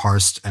still haven't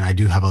parsed, and I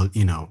do have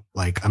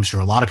like I'm sure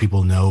a lot of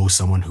people know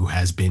someone who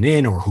has been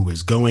in or who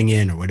is going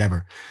in or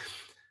whatever.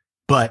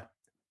 But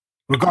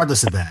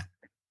regardless of that,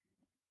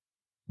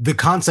 the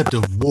concept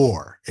of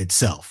war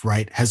itself,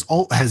 right,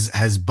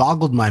 has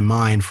boggled my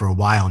mind for a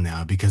while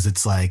now, because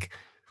it's like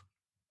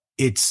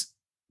it's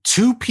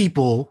 2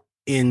 people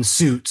in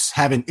suits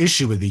have an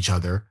issue with each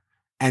other,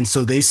 and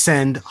so they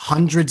send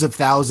hundreds of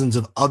thousands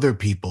of other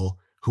people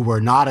who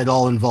are not at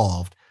all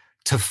involved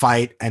to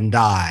fight and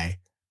die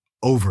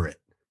over it.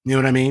 You know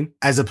what I mean?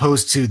 As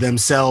opposed to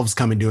themselves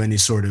coming to any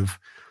sort of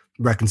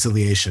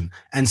reconciliation.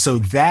 And so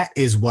that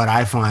is what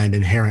I find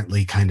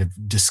inherently kind of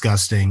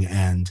disgusting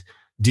and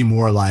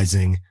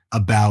demoralizing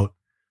about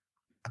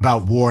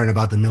war and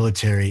about the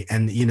military.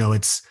 And,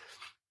 it's,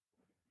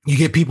 you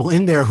get people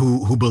in there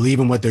who believe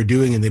in what they're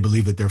doing and they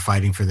believe that they're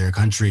fighting for their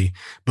country,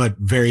 but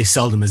very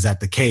seldom is that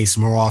the case.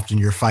 More often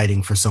you're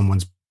fighting for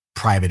someone's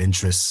private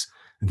interests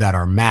that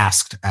are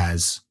masked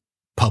as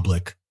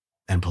public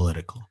and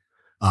political.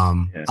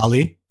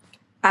 Ali?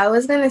 I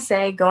was going to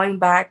say, going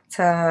back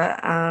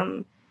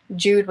to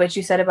Jude, what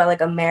you said about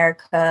like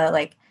America,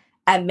 like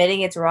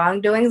admitting its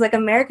wrongdoings, like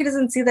America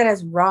doesn't see that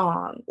as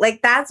wrong.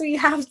 Like that's what you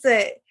have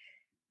to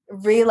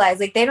realize.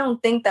 Like they don't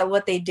think that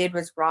what they did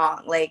was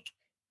wrong. Like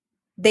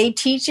they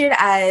teach it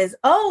as,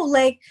 oh,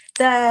 like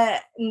the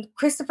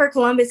Christopher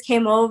Columbus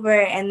came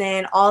over and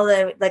then all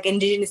the like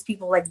indigenous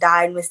people like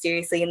died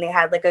mysteriously and they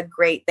had like a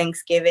great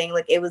Thanksgiving.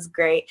 Like it was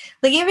great.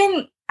 Like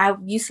even I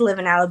used to live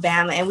in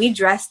Alabama and we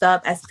dressed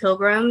up as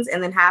pilgrims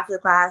and then half of the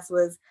class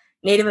was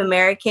Native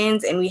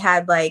Americans and we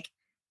had like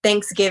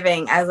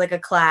Thanksgiving as like a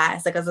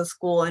class, like as a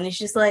school. And it's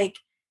just like,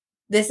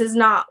 this is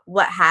not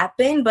what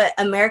happened, but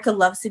America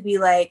loves to be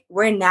like,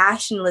 we're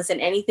nationalists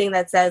and anything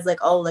that says like,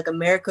 oh, like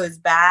America is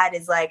bad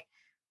is like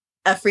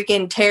a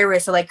freaking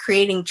terrorist or like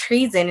creating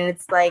treason. And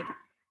it's like,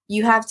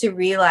 you have to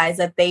realize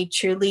that they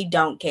truly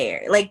don't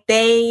care. Like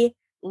they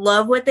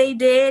love what they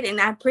did. And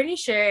I'm pretty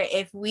sure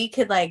if we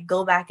could like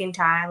go back in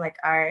time, like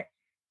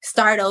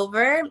start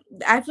over,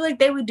 I feel like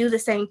they would do the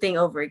same thing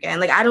over again.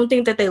 Like, I don't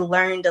think that they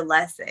learned a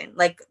lesson.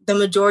 Like the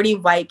majority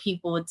of white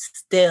people would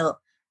still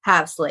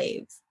have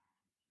slaves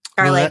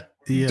or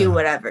do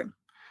whatever.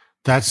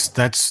 That's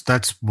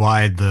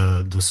why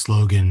the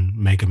slogan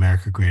 "Make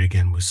America Great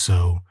Again" was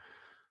so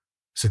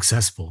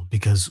successful,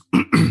 because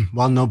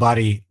while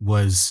nobody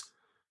was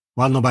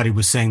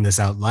saying this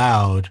out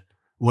loud,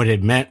 what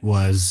it meant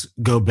was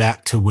go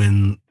back to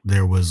when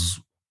there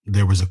was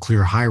a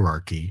clear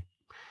hierarchy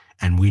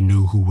and we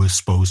knew who was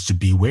supposed to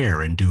be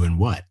where and doing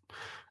what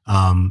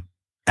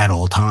at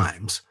all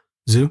times.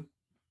 Zoo?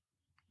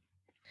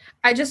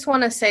 I just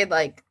want to say,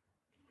 like,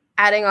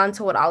 adding on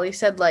to what Ollie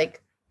said,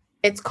 like,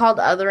 it's called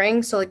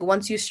othering. So, like,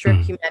 once you strip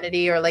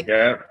humanity or, like,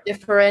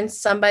 difference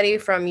somebody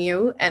from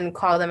you and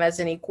call them as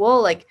an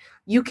equal, like,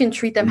 you can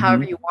treat them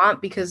however you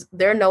want because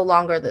they're no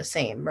longer the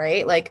same,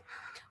 right? Like,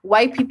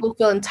 white people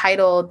feel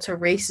entitled to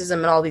racism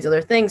and all these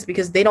other things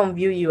because they don't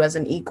view you as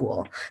an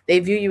equal. They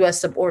view you as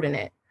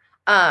subordinate.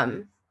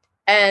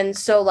 And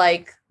so,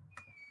 like,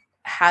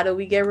 how do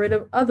we get rid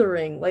of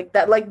othering? Like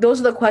that, like, those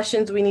are the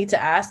questions we need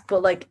to ask.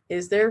 But, like,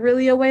 is there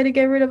really a way to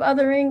get rid of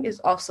othering is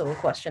also a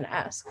question to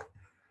ask.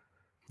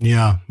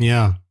 Yeah.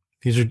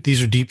 These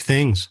are deep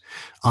things.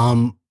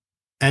 And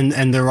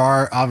there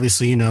are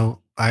obviously, you know,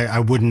 I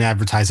wouldn't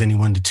advertise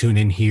anyone to tune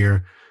in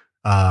here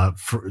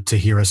to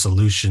hear a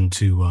solution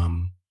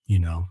to you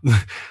know,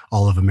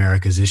 all of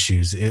America's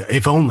issues.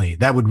 If only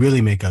that would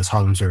really make us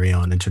Harlem's very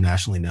own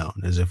internationally known,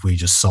 as if we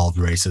just solved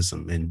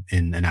racism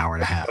in an hour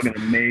and a half. Fucking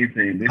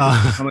amazing.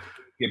 How much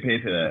do you get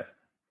paid for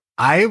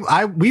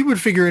that? We would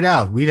figure it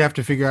out. We'd have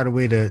to figure out a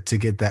way to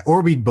get that,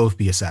 or we'd both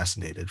be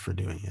assassinated for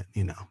doing it,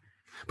 you know.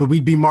 But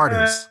we'd be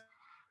martyrs.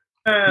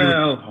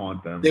 I'll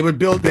haunt them. They would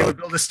build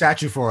a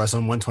statue for us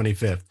on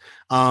 125th.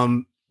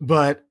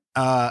 But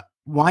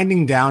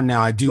winding down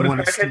now, I do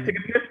want to take a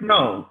piss?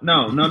 No.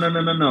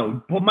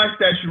 Put my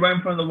statue right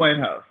in front of the White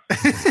House.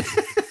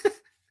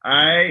 All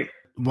right.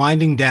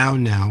 Winding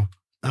down now,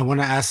 I want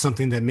to ask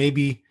something that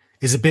maybe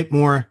is a bit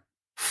more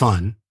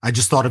fun. I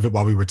just thought of it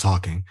while we were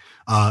talking.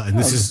 And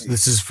this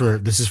is for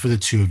the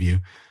two of you.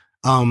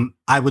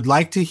 I would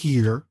like to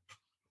hear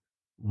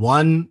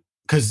one,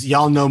 because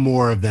y'all know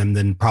more of them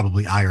than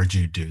probably I or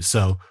Jude do.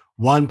 So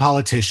one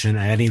politician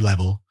at any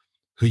level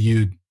who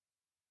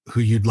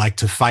you'd like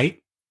to fight,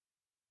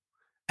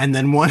 and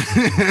then one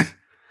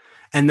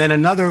and then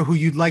another who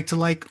you'd like to,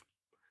 like,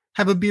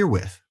 have a beer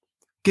with,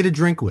 get a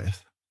drink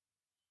with,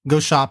 go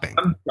shopping.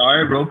 I'm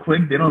sorry, real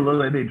quick. They don't look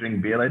like they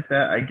drink beer like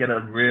that. I get a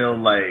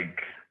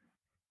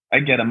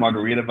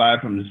margarita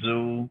vibe from the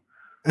zoo.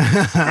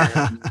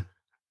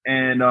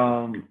 and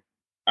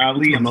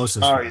Ali, I'm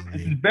sorry.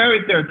 This is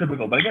very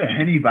stereotypical, but I get a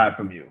Henny vibe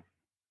from you.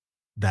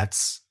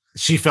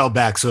 She fell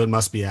back, so it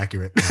must be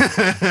accurate.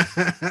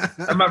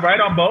 Am I right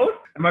on both?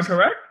 Am I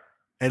correct?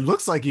 It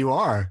looks like you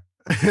are.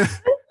 That's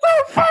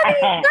so funny.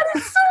 That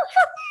is so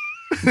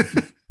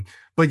funny.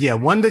 But yeah,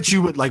 one that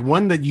you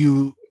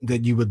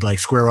would like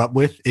square up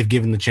with if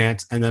given the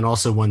chance, and then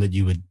also one that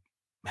you would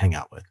hang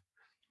out with.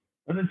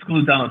 Let's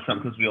exclude Donald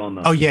Trump because we all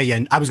know. Oh yeah.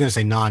 I was gonna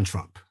say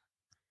non-Trump.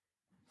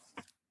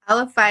 I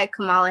would fight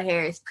Kamala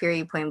Harris,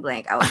 period, point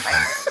blank. I would fight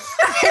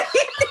her.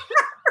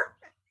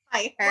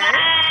 Fight her.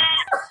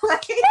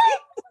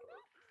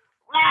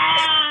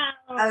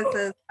 I'm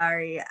so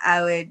sorry.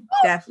 I would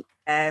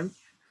definitely.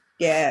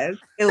 Yeah,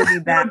 it would be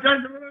bad. We're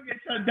gonna get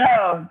shut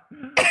down.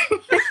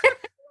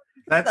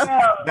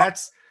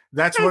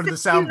 That's one of the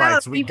sound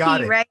bites. We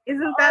got it. Right?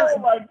 Isn't that? Oh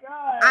my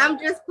god! I'm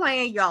just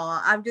playing, y'all.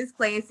 I'm just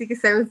playing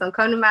Secret Service. Don't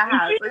come to my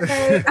house.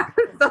 Okay? I'm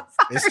so sorry.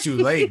 It's too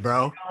late,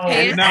 bro.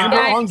 Hey, and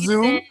we're on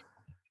Zoom.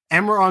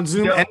 And we're on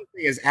Zoom. Anything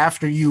is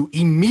after you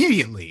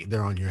immediately.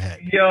 They're on your head.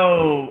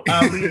 Ali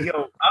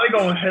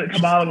gonna hit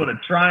Kamala with a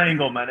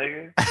triangle, my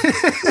nigga.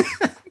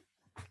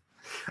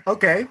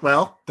 Okay,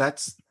 well,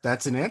 that's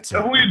an answer.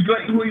 So who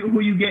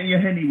you getting your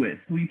Henny with?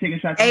 Who you taking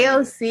shots?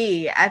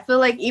 AOC. I feel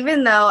like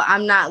even though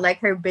I'm not like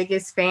her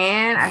biggest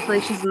fan, I feel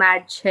like she's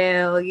mad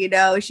chill. You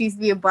know, she used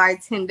to be a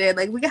bartender.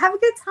 Like, we can have a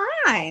good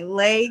time.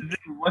 Like,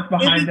 what's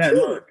behind that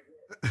look?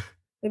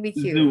 It'd be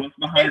cute. What's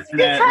behind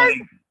that?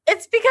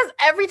 It's because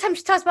every time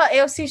she talks about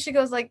AOC, she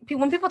goes like,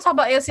 when people talk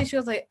about AOC, she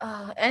goes like,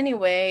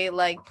 anyway,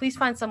 like, please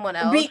find someone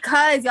else.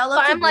 Because y'all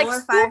love to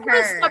glorify her. I'm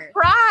like super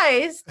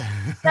surprised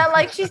that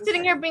like she's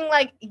sitting here being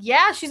like,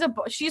 yeah, she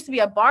used to be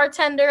a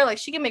bartender, like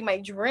she can make my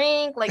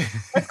drink, like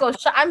let's go.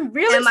 I'm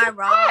really. Am surprised.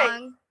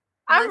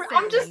 I wrong?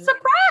 I'm just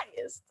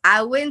surprised.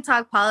 I wouldn't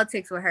talk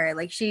politics with her.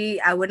 Like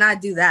I would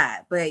not do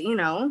that. But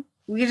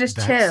we could just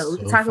chill. We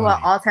can talk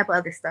about all type of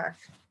other stuff.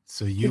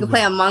 So you can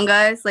play Among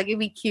Us, like it'd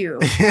be cute.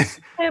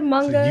 Play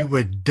Among Us. You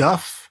would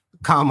duff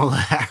Kamala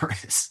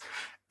Harris.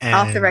 And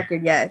off the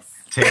record, yes.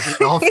 Take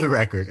it off the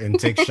record and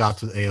take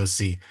shots with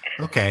AOC.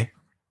 Okay,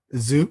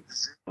 Zoo.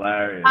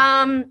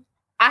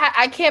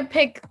 I can't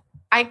pick.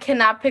 I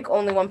cannot pick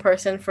only one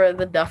person for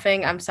the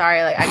duffing. I'm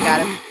sorry, like I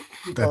gotta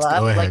people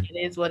up. Like it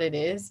is what it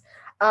is.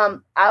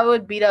 I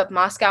would beat up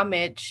Moscow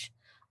Mitch.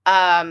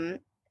 And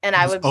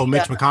I would.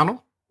 Mitch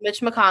McConnell.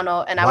 Mitch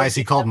McConnell, and why is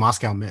he called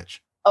Moscow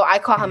Mitch? Oh, I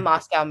call him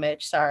Moscow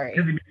Mitch. Sorry.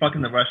 Because he be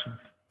fucking the Russians.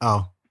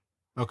 Oh,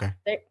 okay.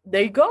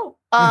 There you go.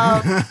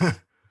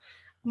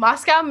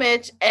 Moscow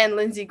Mitch and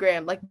Lindsey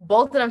Graham, like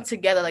both of them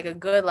together, like a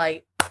good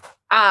like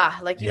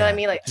you know what I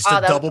mean? Like just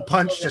a double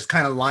punch, just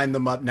kind of line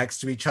them up next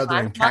to each other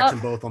and catch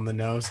them both on the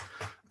nose.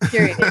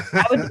 Period.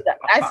 I would do that.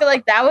 I feel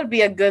like that would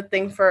be a good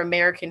thing for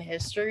American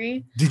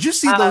history. Did you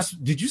see those?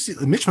 Did you see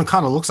Mitch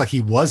McConnell looks like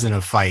he was in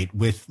a fight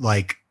with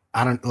like.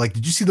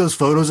 Did you see those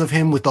photos of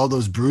him with all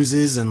those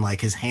bruises and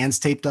like his hands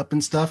taped up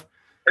and stuff?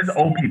 It's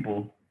old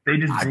people. They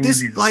just bruise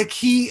these. Like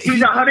he's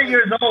 100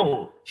 years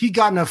old. He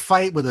got in a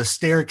fight with a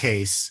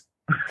staircase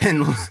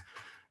and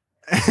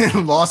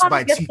lost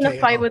by TKO. In a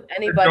fight with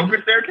anybody.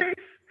 Joker staircase?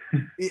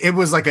 It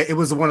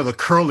was one of the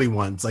curly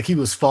ones. Like he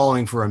was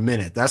falling for a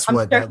minute. That's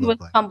what that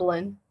looked like.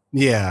 Tumbling.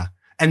 Yeah,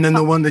 and then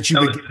the one that you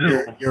would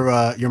get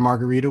your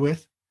margarita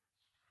with.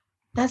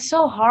 That's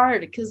so hard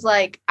because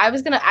like I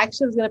was gonna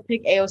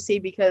pick AOC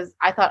because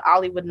I thought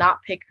Ali would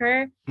not pick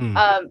her.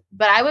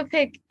 But I would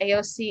pick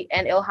AOC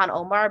and Ilhan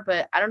Omar,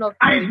 but I don't know if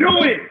I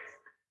knew it.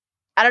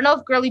 I don't know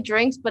if Girly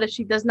drinks, but if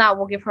she does not,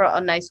 we'll give her a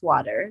nice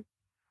water.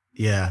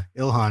 Yeah,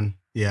 Ilhan.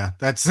 Yeah,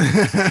 that's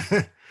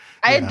I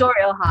adore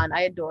Ilhan.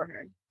 I adore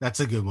her.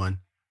 That's a good one.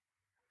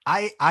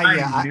 I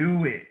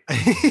knew it.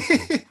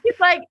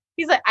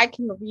 He's like, I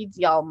can read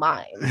y'all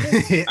mind.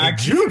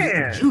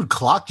 Jude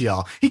clocked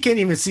y'all. He can't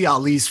even see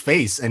Ali's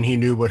face, and he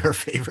knew what her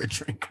favorite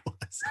drink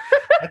was.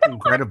 That's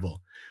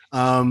incredible.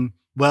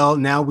 Well,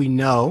 now we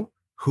know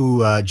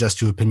who Just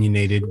Too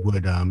Opinionated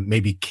would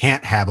maybe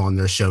can't have on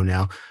their show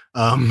now.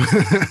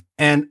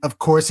 And of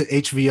course, at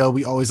HVO,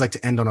 we always like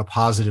to end on a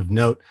positive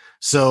note.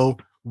 So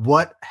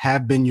what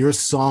have been your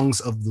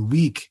songs of the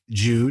week,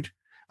 Jude?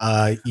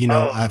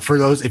 For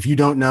those, if you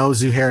don't know,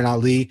 Zuhair and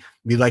Ali,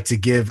 we like to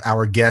give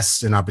our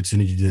guests an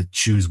opportunity to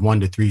choose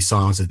 1 to 3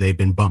 songs that they've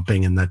been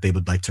bumping and that they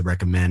would like to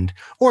recommend,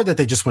 or that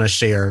they just want to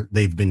share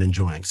they've been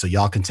enjoying. So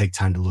y'all can take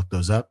time to look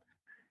those up.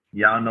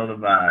 Y'all know the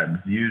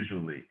vibes,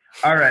 usually.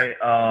 All right.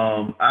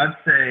 I'd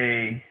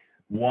say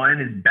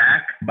one is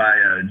Back by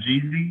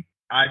Jeezy,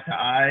 Eye to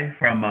Eye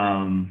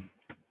from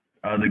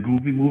the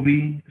Goofy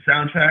movie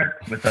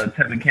soundtrack with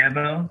Tevin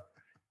Campbell.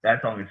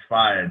 That song is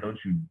fire. Don't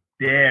you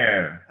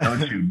dare,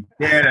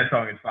 that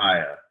song is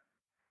fire.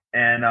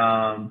 And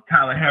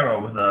Tyler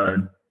Herro with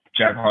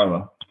Jack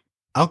Harlow.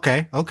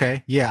 Okay.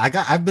 Yeah,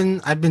 I've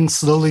been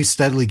slowly,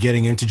 steadily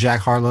getting into Jack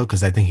Harlow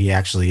because I think he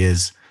actually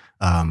is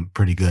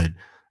pretty good.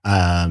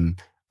 I'm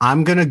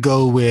gonna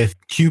go with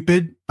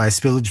Cupid by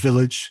Spillage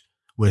Village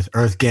with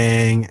Earth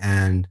Gang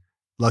and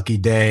Lucky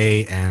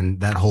Day and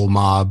that whole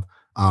mob.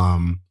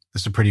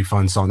 It's a pretty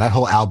fun song. That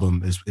whole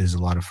album is a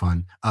lot of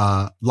fun.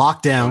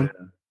 Lockdown.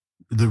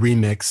 The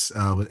remix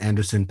with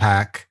Anderson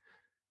 .Paak,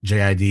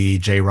 JID,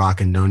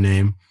 J-Rock, and No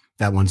Name.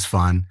 That one's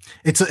fun.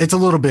 It's a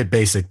little bit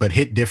basic, but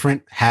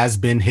has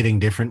been hitting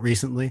different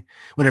recently.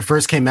 When it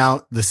first came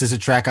out, the SZA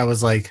track, I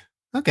was like,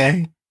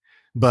 okay.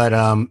 But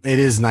it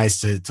is nice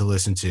to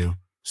listen to.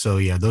 So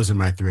yeah, those are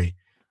my 3.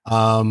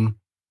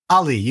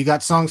 Ali, you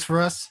got songs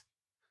for us?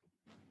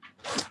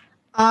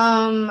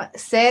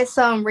 Said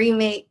some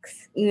remix,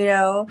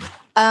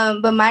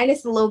 but mine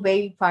is the Lil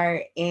Baby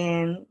part,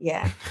 and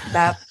yeah,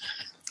 that.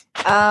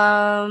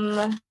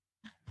 I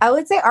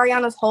would say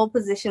Ariana's Whole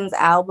Positions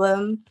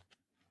album.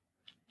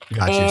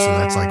 Got you. So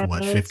that's like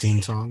what,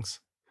 15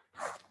 songs?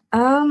 I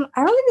don't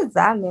think it's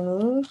that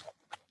many.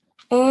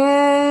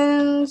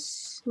 And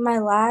my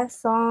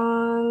last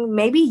song,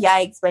 maybe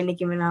Yikes by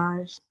Nicki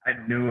Minaj. I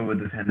knew it with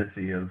the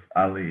tendency of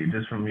Ali,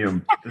 just from your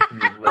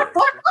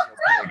lyrics.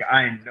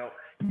 I know.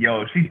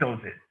 Yo, she throws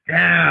it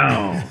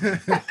down.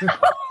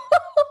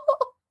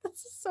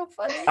 So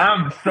funny.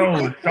 I'm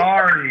so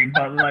sorry,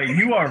 but like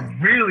you are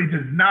really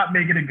just not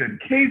making a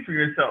good case for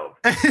yourself.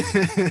 No,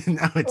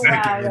 it's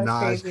Nicki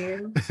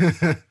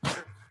Minaj.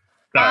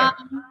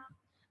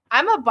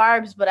 I'm a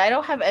Barb's, but I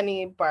don't have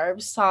any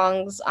Barb's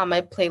songs on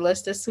my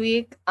playlist this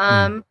week.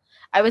 I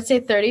would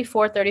say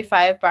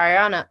 34-35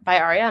 by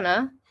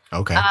Ariana.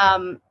 Okay.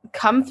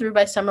 Come Through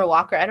by Summer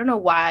Walker. I don't know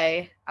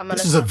why.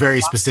 This is a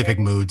very specific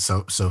mood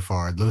so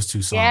far. Those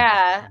 2 songs.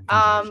 Yeah.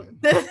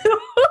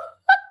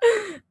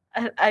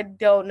 I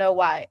don't know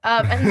why.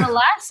 And the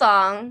last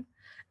song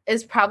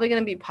is probably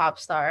gonna be Pop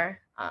Star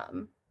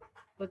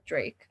with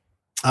Drake.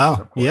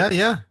 Oh,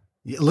 yeah.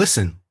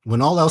 Listen,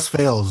 when all else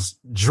fails,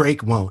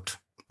 Drake won't.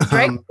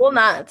 Drake will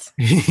not.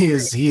 He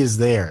is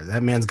there.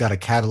 That man's got a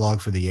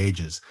catalog for the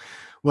ages.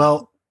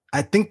 Well,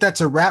 I think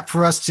that's a wrap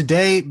for us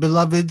today,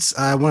 beloveds.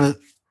 I want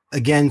to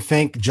again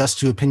thank Just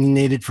Too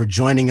Opinionated for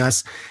joining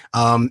us.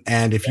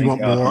 And if you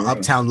want more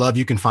Uptown Love,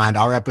 you can find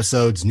our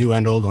episodes, new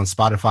and old, on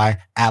Spotify,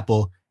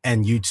 Apple,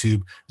 and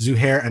YouTube.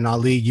 Zuhair and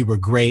Ali, you were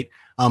great.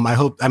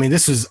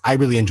 I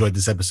really enjoyed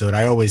this episode.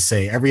 I always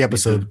say every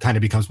episode kind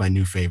of becomes my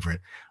new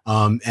favorite.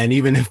 And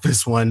even if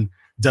this one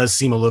does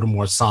seem a little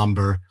more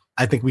somber,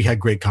 I think we had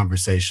great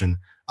conversation.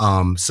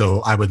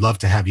 So I would love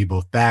to have you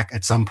both back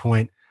at some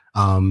point.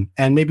 And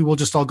maybe we'll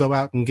just all go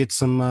out and get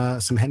some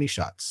Henny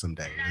shots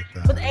someday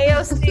with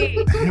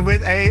AOC.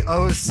 With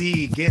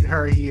AOC, get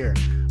her here.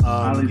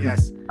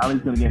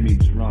 Ali's gonna get me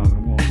drunk.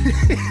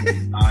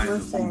 I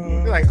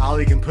feel like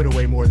Ali can put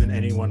away more than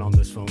anyone on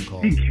this phone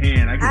call. He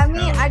can.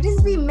 I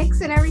just be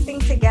mixing everything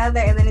together,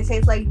 and then it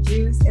tastes like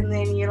juice, and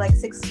then you're like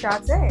 6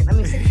 shots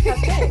in. 6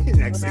 shots in.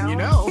 Next thing you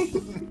know.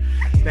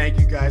 Thank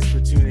you guys for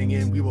tuning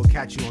in. We will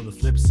catch you on the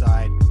flip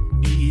side.